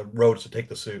Rhodes to take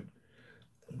the suit,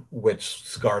 which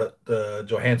Scarlett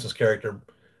Johansson's character,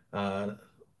 uh,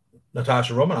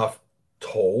 Natasha Romanoff,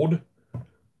 told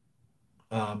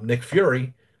Nick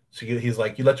Fury. So he's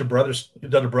like, "You let your brother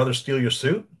steal your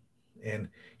suit?" And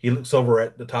he looks over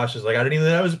at Natasha's like, "I didn't even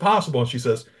know that was possible." And she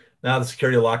says, "Now the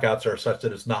security lockouts are such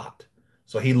that it's not."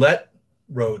 So he let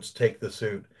Rhodes take the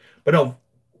suit. But no,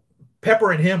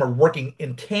 Pepper and him are working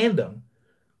in tandem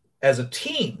as a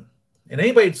team. And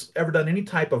anybody that's ever done any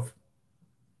type of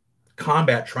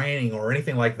combat training or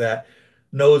anything like that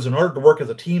knows in order to work as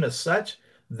a team as such,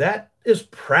 that is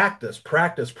practice,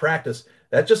 practice, practice.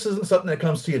 That just isn't something that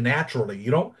comes to you naturally.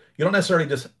 You don't necessarily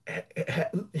just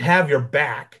have your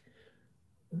back.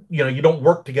 You don't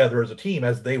work together as a team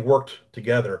as they worked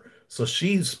together. So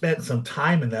she spent some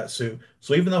time in that suit.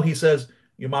 So even though he says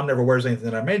your mom never wears anything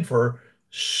that I made for her,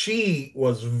 she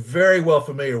was very well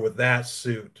familiar with that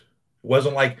suit. It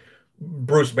wasn't like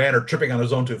Bruce Banner tripping on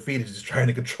his own 2 feet. He's trying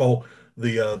to control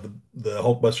the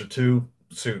Hulkbuster 2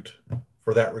 suit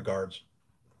for that regards.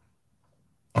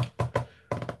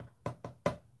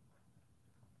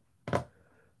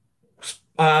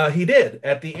 He did.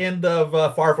 At the end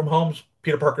of Far From Home,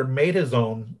 Peter Parker made his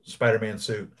own Spider-Man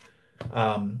suit.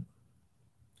 Um,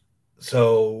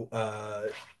 so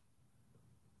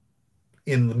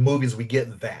in the movies, we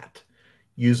get that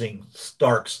using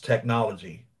Stark's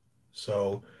technology.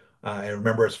 So I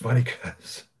remember it's funny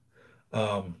because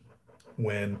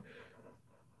when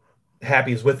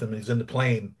Happy's with him, he's in the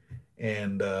plane,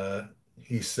 and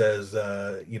he says,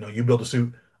 "You build a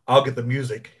suit, I'll get the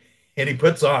music." And he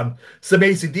puts on some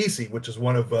AC/DC, which is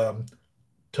one of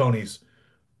Tony's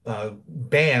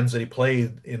bands that he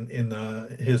played in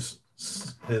his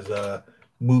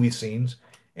movie scenes.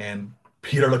 And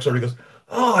Peter looks over and goes,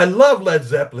 "Oh, I love Led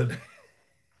Zeppelin."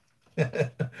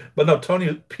 But no,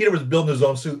 Peter was building his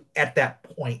own suit at that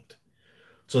point.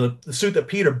 So the suit that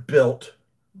Peter built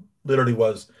literally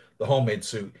was the homemade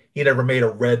suit. He never made a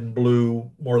red and blue,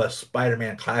 more or less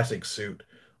Spider-Man classic suit.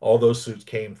 All those suits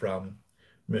came from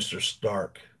Mr.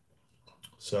 Stark.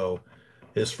 So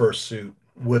his first suit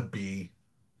would be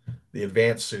the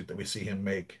advanced suit that we see him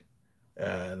make.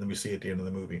 And then we see at the end of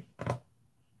the movie.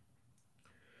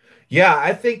 Yeah,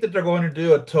 I think that they're going to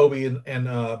do a Toby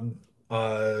and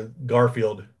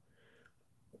Garfield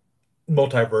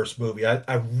multiverse movie.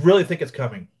 I really think it's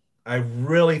coming. I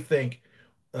really think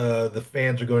the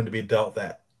fans are going to be dealt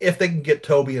that if they can get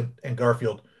Toby and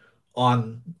Garfield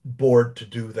on board to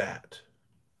do that.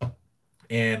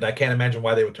 And I can't imagine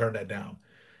why they would turn that down.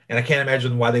 And I can't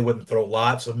imagine why they wouldn't throw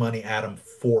lots of money at him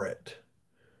for it,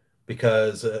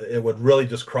 because it would really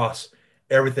just cross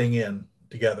everything in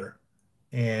together.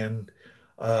 And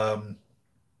um,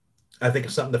 I think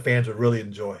it's something the fans would really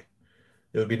enjoy.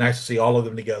 It would be nice to see all of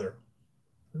them together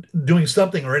doing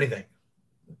something or anything,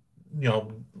 you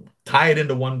know, tie it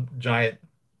into one giant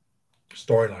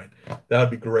storyline. That would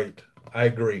be great. I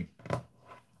agree.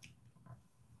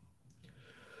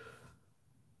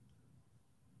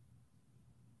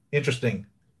 Interesting.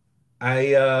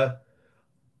 I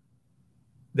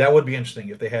That would be interesting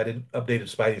if they had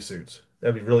updated Spidey suits.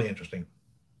 That'd be really interesting.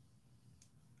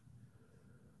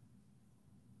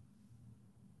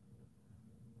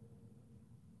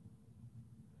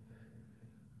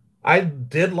 I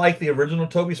did like the original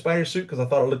Toby Spider suit because I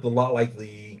thought it looked a lot like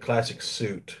the classic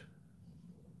suit.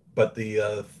 But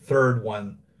the third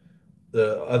one,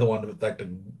 the other one with like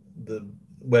the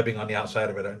webbing on the outside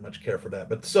of it, I didn't much care for that.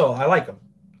 But still, I like them.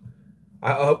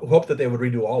 I hope that they would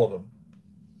redo all of them.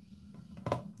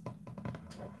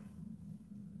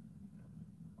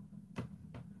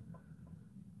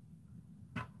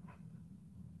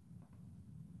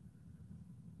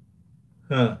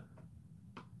 Huh.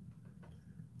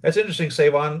 That's interesting,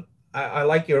 Savon. I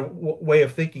like your way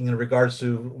of thinking in regards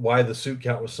to why the suit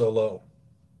count was so low.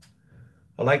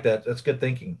 I like that. That's good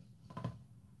thinking.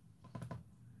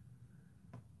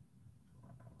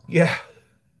 Yeah.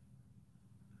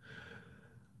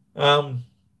 Um,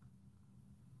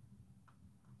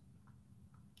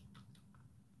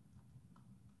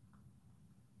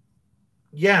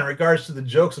 yeah, in regards to the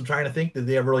jokes, I'm trying to think, did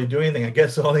they ever really do anything? I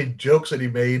guess the only jokes that he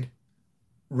made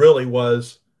really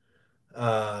was,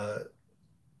 uh,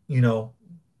 you know,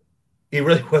 he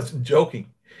really wasn't joking.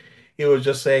 He was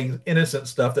just saying innocent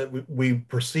stuff that we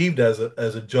perceived as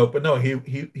a joke. But no, he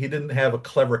didn't have a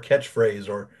clever catchphrase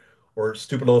or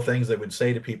stupid little things they would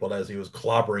say to people as he was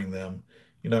clobbering them.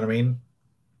 You know what I mean?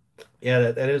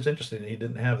 Yeah, that is interesting. He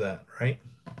didn't have that, right?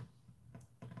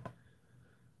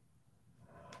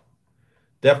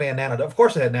 Definitely a nanotech. Of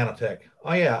course, it had nanotech.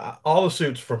 Oh yeah, all the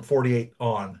suits from 48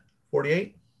 on.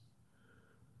 48?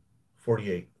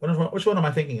 48. Which one am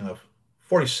I thinking of?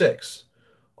 46.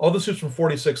 All the suits from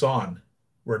 46 on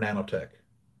were nanotech,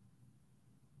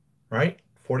 right?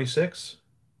 46.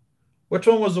 Which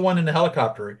one was the one in the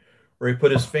helicopter where he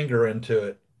put his finger into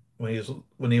it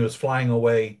when he was flying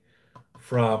away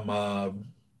from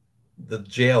the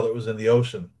jail that was in the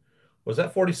ocean? Was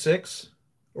that 46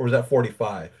 or was that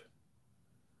 45?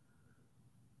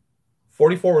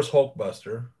 44 was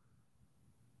Hulkbuster.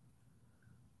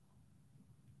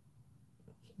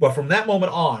 But from that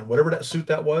moment on, whatever that suit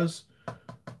that was,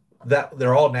 that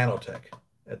they're all nanotech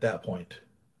at that point.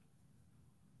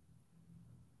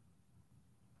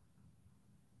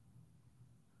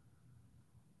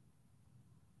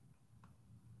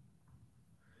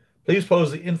 Please pose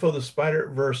the info of the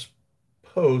Spider-Verse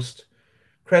post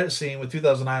credit scene with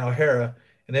 2009 O'Hara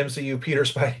and MCU Peter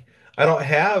Spidey. I don't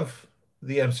have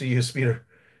the MCU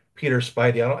Peter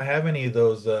Spidey. I don't have any of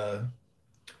those.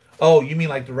 Oh, you mean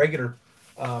like the regular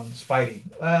Spidey?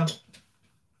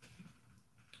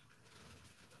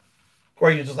 Or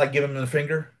you just like give him the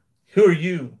finger? Who are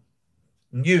you?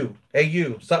 You. Hey,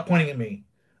 you. Stop pointing at me.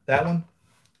 That one?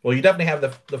 Well, you definitely have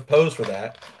the pose for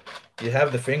that. You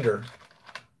have the finger.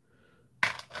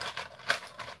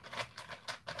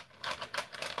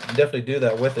 You definitely do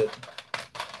that with it.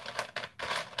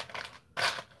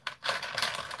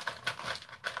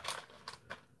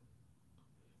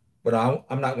 But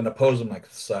I'm not going to pose them like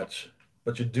such.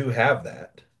 But you do have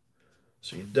that.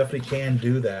 So you definitely can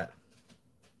do that.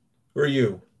 Who are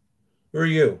you? Who are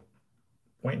you?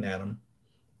 Pointing at him.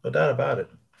 No doubt about it.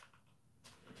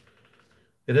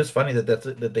 It is funny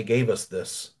that they gave us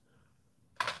this.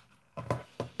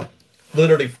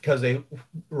 Literally because they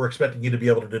were expecting you to be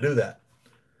able to do that.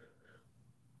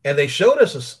 And they showed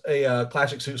us a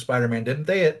classic suit Spider-Man, didn't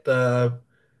they, at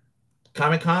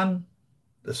Comic-Con,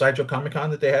 the Sideshow Comic-Con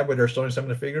that they had where they're showing some of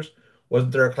the figures?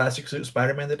 Wasn't there a classic suit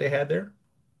Spider-Man that they had there,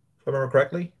 if I remember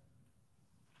correctly?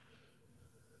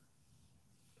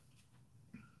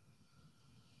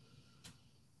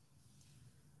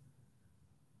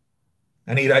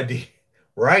 I need ID.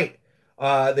 Right.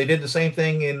 They did the same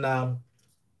thing in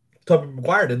Tobey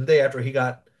Maguire, didn't they, after he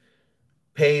got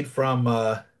paid from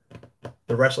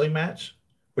the wrestling match,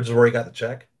 which is where he got the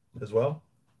check as well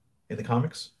in the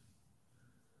comics?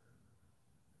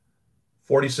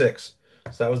 46.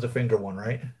 So that was the finger one,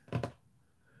 right?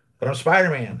 But I'm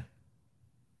Spider-Man.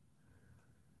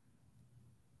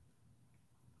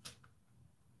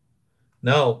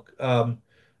 No,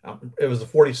 it was the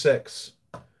 46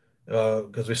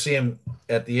 because we see him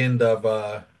at the end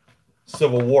of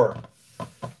Civil War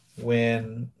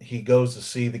when he goes to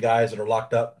see the guys that are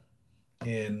locked up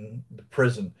in the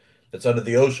prison that's under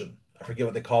the ocean. I forget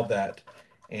what they called that.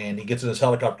 And he gets in his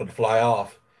helicopter to fly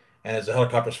off. And as the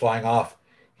helicopter's flying off,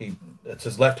 it's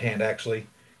his left hand actually.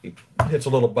 He hits a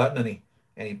little button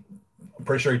I'm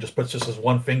pretty sure he just puts just his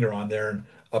one finger on there and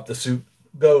up the suit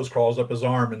goes, crawls up his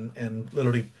arm and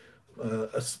literally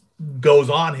goes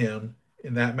on him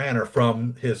in that manner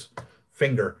from his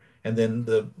finger. And then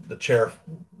the chair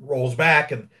rolls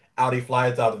back and out he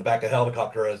flies out of the back of the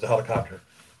helicopter as the helicopter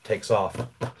takes off.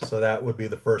 So that would be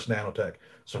the first nanotech.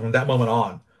 So from that moment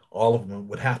on, all of them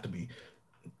would have to be.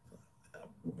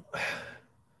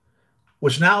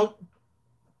 Which now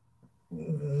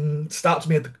stops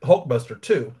me at the Hulkbuster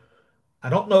 2. I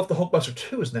don't know if the Hulkbuster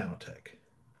 2 is nanotech,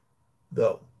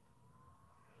 though.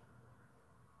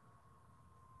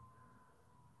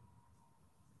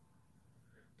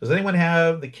 Does anyone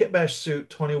have the Kit Bash suit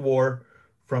Tony wore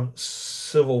from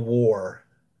Civil War?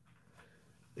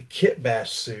 The Kit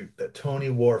Bash suit that Tony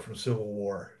wore from Civil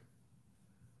War.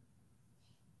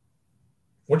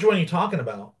 Which one are you talking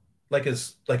about? Like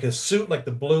his suit, like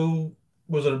the blue,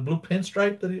 was it a blue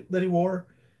pinstripe that he wore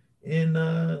in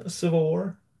Civil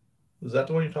War? Is that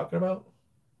the one you're talking about?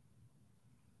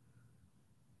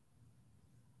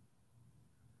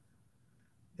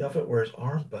 The outfit where his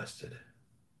arm busted.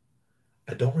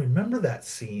 I don't remember that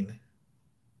scene.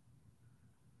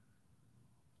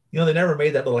 You know, they never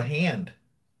made that little hand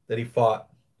that he fought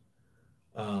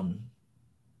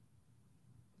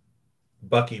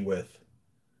Bucky with.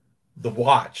 The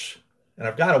watch. And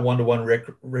I've got a one-to-one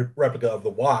replica of the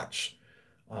watch.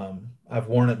 I've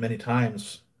worn it many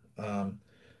times.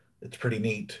 It's pretty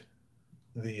neat.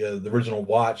 The original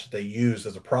watch they used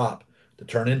as a prop to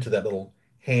turn into that little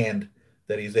hand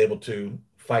that he's able to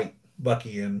fight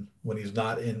Bucky in when he's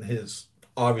not in his,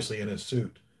 obviously in his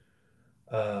suit.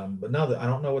 But now that I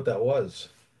don't know what that was.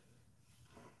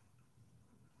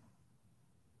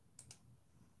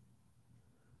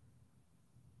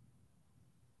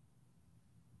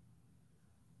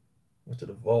 What's it,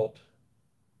 a vault?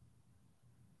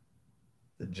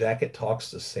 The jacket talks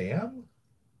to Sam?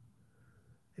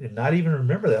 I did not even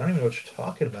remember that. I don't even know what you're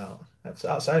talking about. That's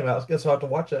outside of it. I guess I'll have to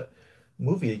watch that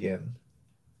movie again.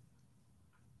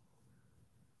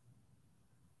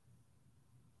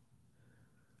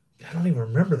 I don't even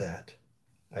remember that.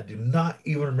 I do not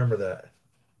even remember that.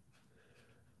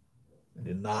 I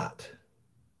did not.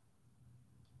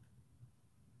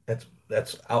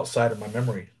 That's outside of my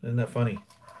memory. Isn't that funny?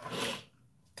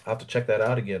 I'll have to check that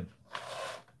out again.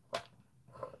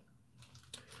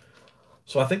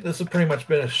 So I think this has pretty much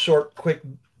been a short, quick,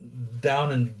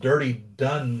 down and dirty,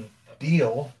 done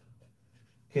deal.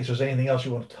 In case there's anything else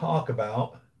you want to talk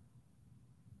about.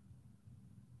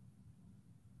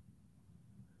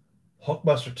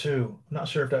 Hulkbuster 2. I'm not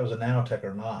sure if that was a nanotech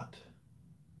or not.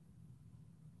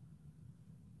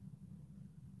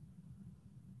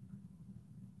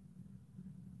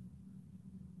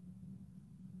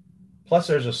 Plus,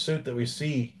 there's a suit that we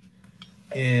see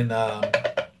in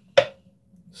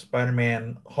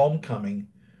Spider-Man Homecoming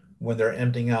when they're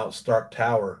emptying out Stark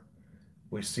Tower.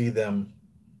 We see them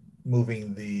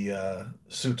moving the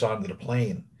suits onto the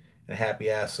plane. And Happy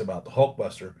asks about the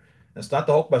Hulkbuster. And it's not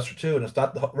the Hulkbuster 2, and it's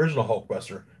not the original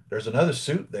Hulkbuster. There's another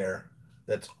suit there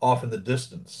that's off in the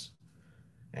distance.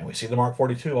 And we see the Mark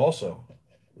 42 also,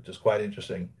 which is quite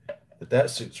interesting that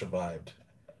suit survived.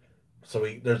 So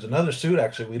there's another suit,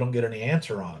 actually, we don't get any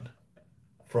answer on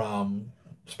from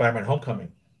Spider-Man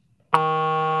Homecoming.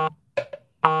 So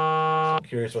I'm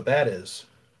curious what that is.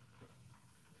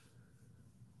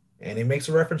 And he makes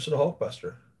a reference to the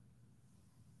Hulkbuster.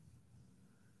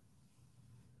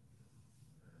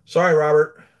 Sorry,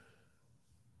 Robert.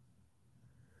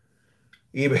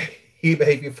 eBay,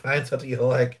 if you find something you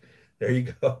like, there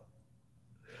you go.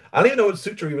 I don't even know what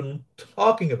suits you're even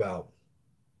talking about.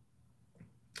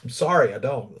 I'm sorry, I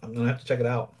don't. I'm going to have to check it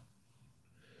out.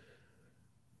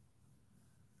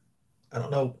 I don't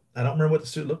know. I don't remember what the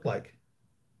suit looked like.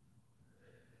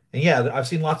 And yeah, I've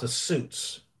seen lots of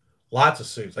suits. Lots of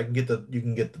suits. You can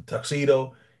get the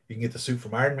tuxedo. You can get the suit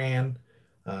from Iron Man.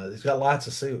 He's got lots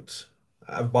of suits.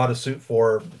 I've bought a suit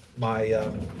for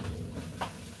my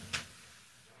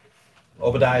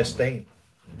Obadiah Stane.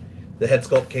 The head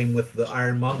sculpt came with the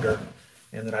Ironmonger,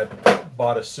 and then I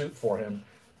bought a suit for him.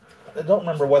 I don't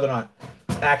remember whether or not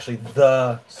actually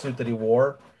the suit that he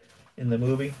wore in the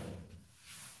movie.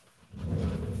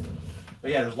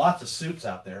 But yeah, there's lots of suits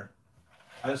out there.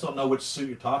 I just don't know which suit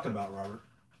you're talking about, Robert.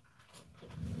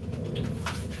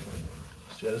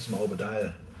 So yeah, this is my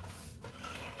Obadiah.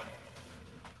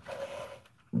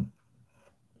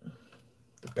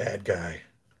 bad guy.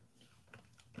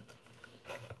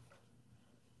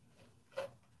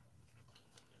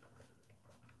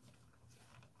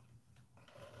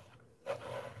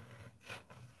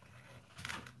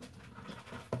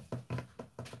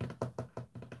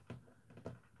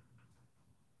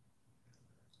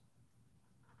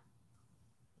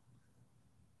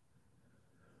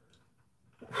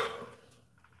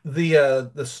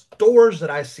 The stores that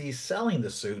I see selling the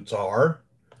suits are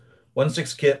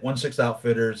 1/6 Kit, 1/6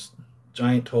 Outfitters,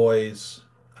 Giant Toys,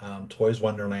 Toys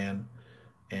Wonderland,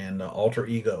 and Alter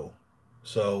Ego.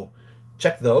 So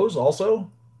check those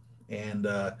also and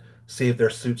see if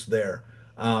there's suits there.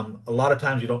 A lot of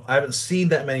times you don't. I haven't seen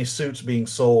that many suits being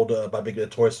sold by Big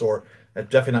Toy Store. I've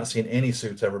definitely not seen any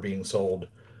suits ever being sold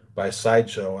by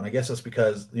Sideshow, and I guess that's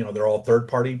because they're all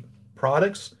third-party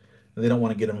products and they don't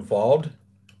want to get involved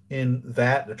in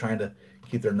that. They're trying to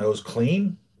keep their nose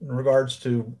clean in regards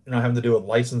to having to do with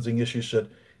licensing issues.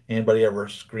 Should anybody ever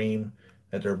scream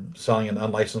that they're selling an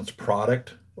unlicensed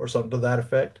product or something to that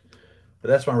effect? But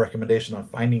that's my recommendation on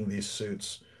finding these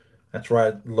suits. That's where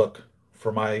I look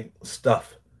for my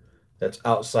stuff that's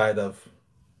outside of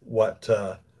what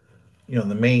the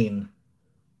main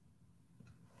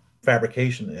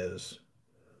fabrication is,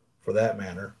 for that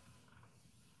matter.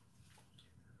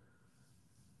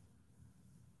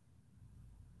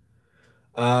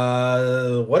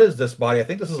 What is this body? I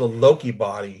think this is a Loki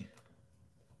body,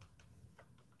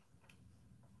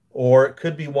 or it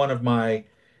could be one of my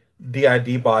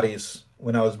DID bodies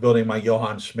when I was building my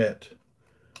Johann Schmidt.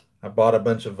 I bought a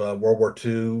bunch of World War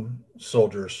II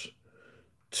soldiers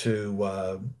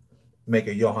to make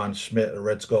a Johann Schmidt, a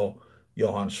Red Skull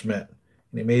Johann Schmidt.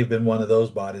 And it may have been one of those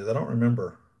bodies. I don't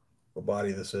remember what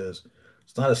body this is.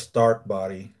 It's not a Stark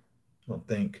body, I don't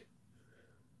think.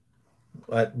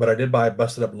 But I did buy a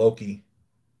busted up Loki,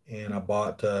 and I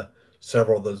bought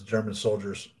several of those German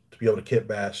soldiers to be able to kit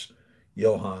bash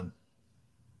Johann.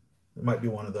 It might be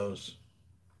one of those.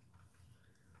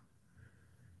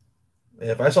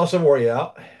 If I saw Civil War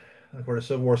out, like where the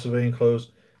Civil War civilian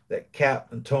clothes that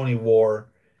Cap and Tony wore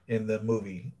in the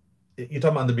movie. You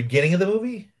talking about the beginning of the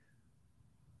movie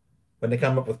when they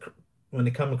come up with when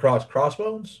they come across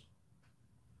Crossbones,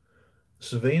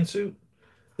 civilian suit.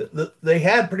 They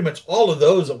had pretty much all of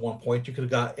those at one point. You could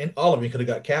have got, and all of you could have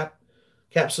got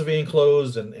Cap civilian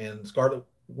clothes and Scarlet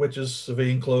Witch's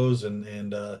civilian clothes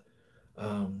and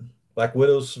Black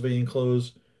Widow's civilian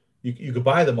clothes. You could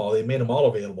buy them all. They made them all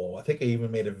available. I think they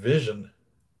even made a Vision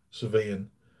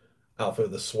civilian outfit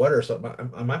with a sweater or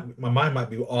something. My mind might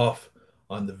be off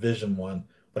on the Vision one,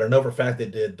 but I know for a fact they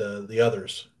did the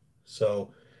others.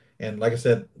 So, and like I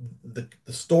said, the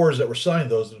stores that were selling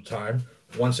those at the time,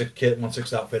 1/6 Kit,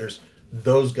 1/6 Outfitters,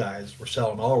 those guys were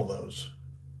selling all of those.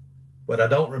 But I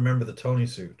don't remember the Tony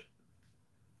suit.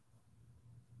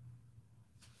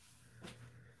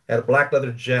 Had a black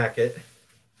leather jacket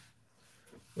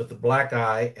with the black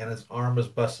eye, and his arm was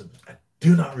busted. I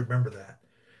do not remember that.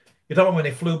 You're talking when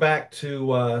they flew back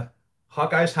to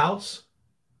Hawkeye's house?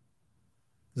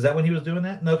 Is that when he was doing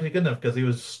that? No, he couldn't have, because he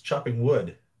was chopping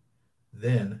wood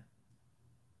then.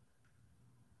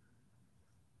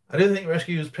 I do think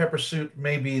Rescue's pepper suit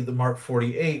may be the Mark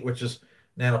 48, which is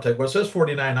nanotech. Well, it says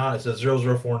 49 on it. It says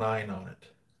 0049 on it.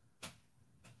 And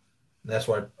that's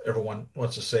why everyone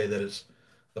wants to say that it's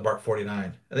the Mark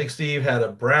 49. I think Steve had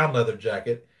a brown leather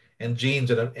jacket and jeans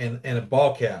and a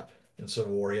ball cap in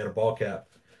Civil War. He had a ball cap.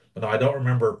 But no, I don't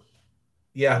remember.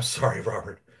 Yeah, I'm sorry,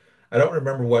 Robert. I don't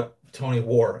remember what Tony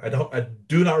wore. I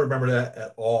do not remember that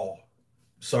at all.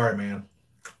 Sorry, man.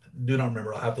 Do not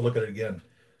remember. I'll have to look at it again.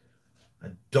 I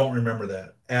don't remember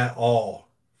that at all.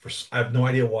 I have no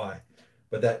idea why,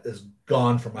 but that is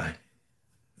gone from my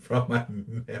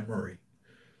memory.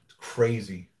 It's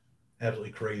crazy,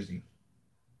 absolutely crazy.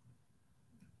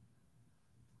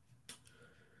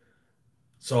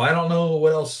 So I don't know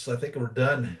what else. I think we're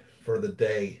done for the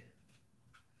day.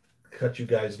 Cut you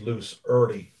guys loose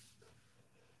early,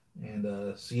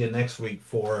 and see you next week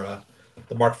for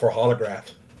the Mark IV holograph.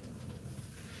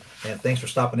 And thanks for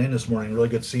stopping in this morning. Really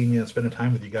good seeing you and spending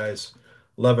time with you guys.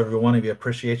 Love every one of you.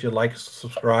 Appreciate you. Like,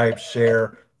 subscribe,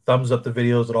 share, thumbs up the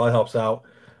videos. It all helps out.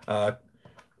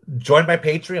 Join my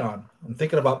Patreon. I'm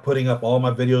thinking about putting up all my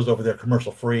videos over there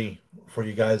commercial free for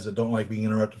you guys that don't like being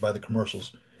interrupted by the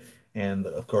commercials. And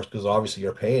of course, because obviously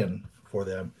you're paying for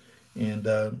them. And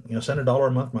send $1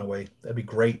 a month my way. That'd be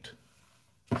great.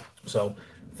 So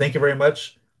thank you very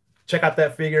much. Check out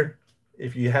that figure.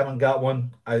 If you haven't got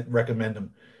one, I recommend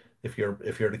them. If you're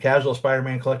the casual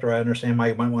Spider-Man collector, I understand why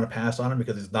you might want to pass on him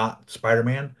because he's not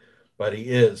Spider-Man, but he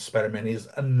is Spider-Man. He's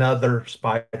another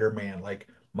Spider-Man, like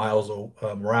Miles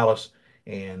Morales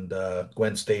And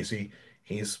Gwen Stacy,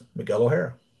 he's Miguel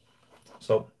O'Hara.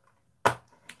 So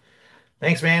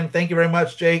thanks, man. Thank you very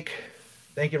much, Jake.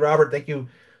 Thank you, Robert. Thank you,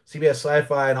 CBS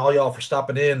Sci-Fi, and all y'all for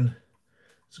stopping in.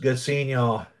 It's good seeing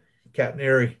y'all. Captain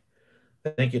Erie.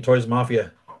 Thank you, Toys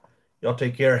Mafia. Y'all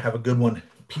take care. Have a good one.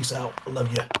 Peace out. I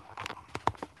love you.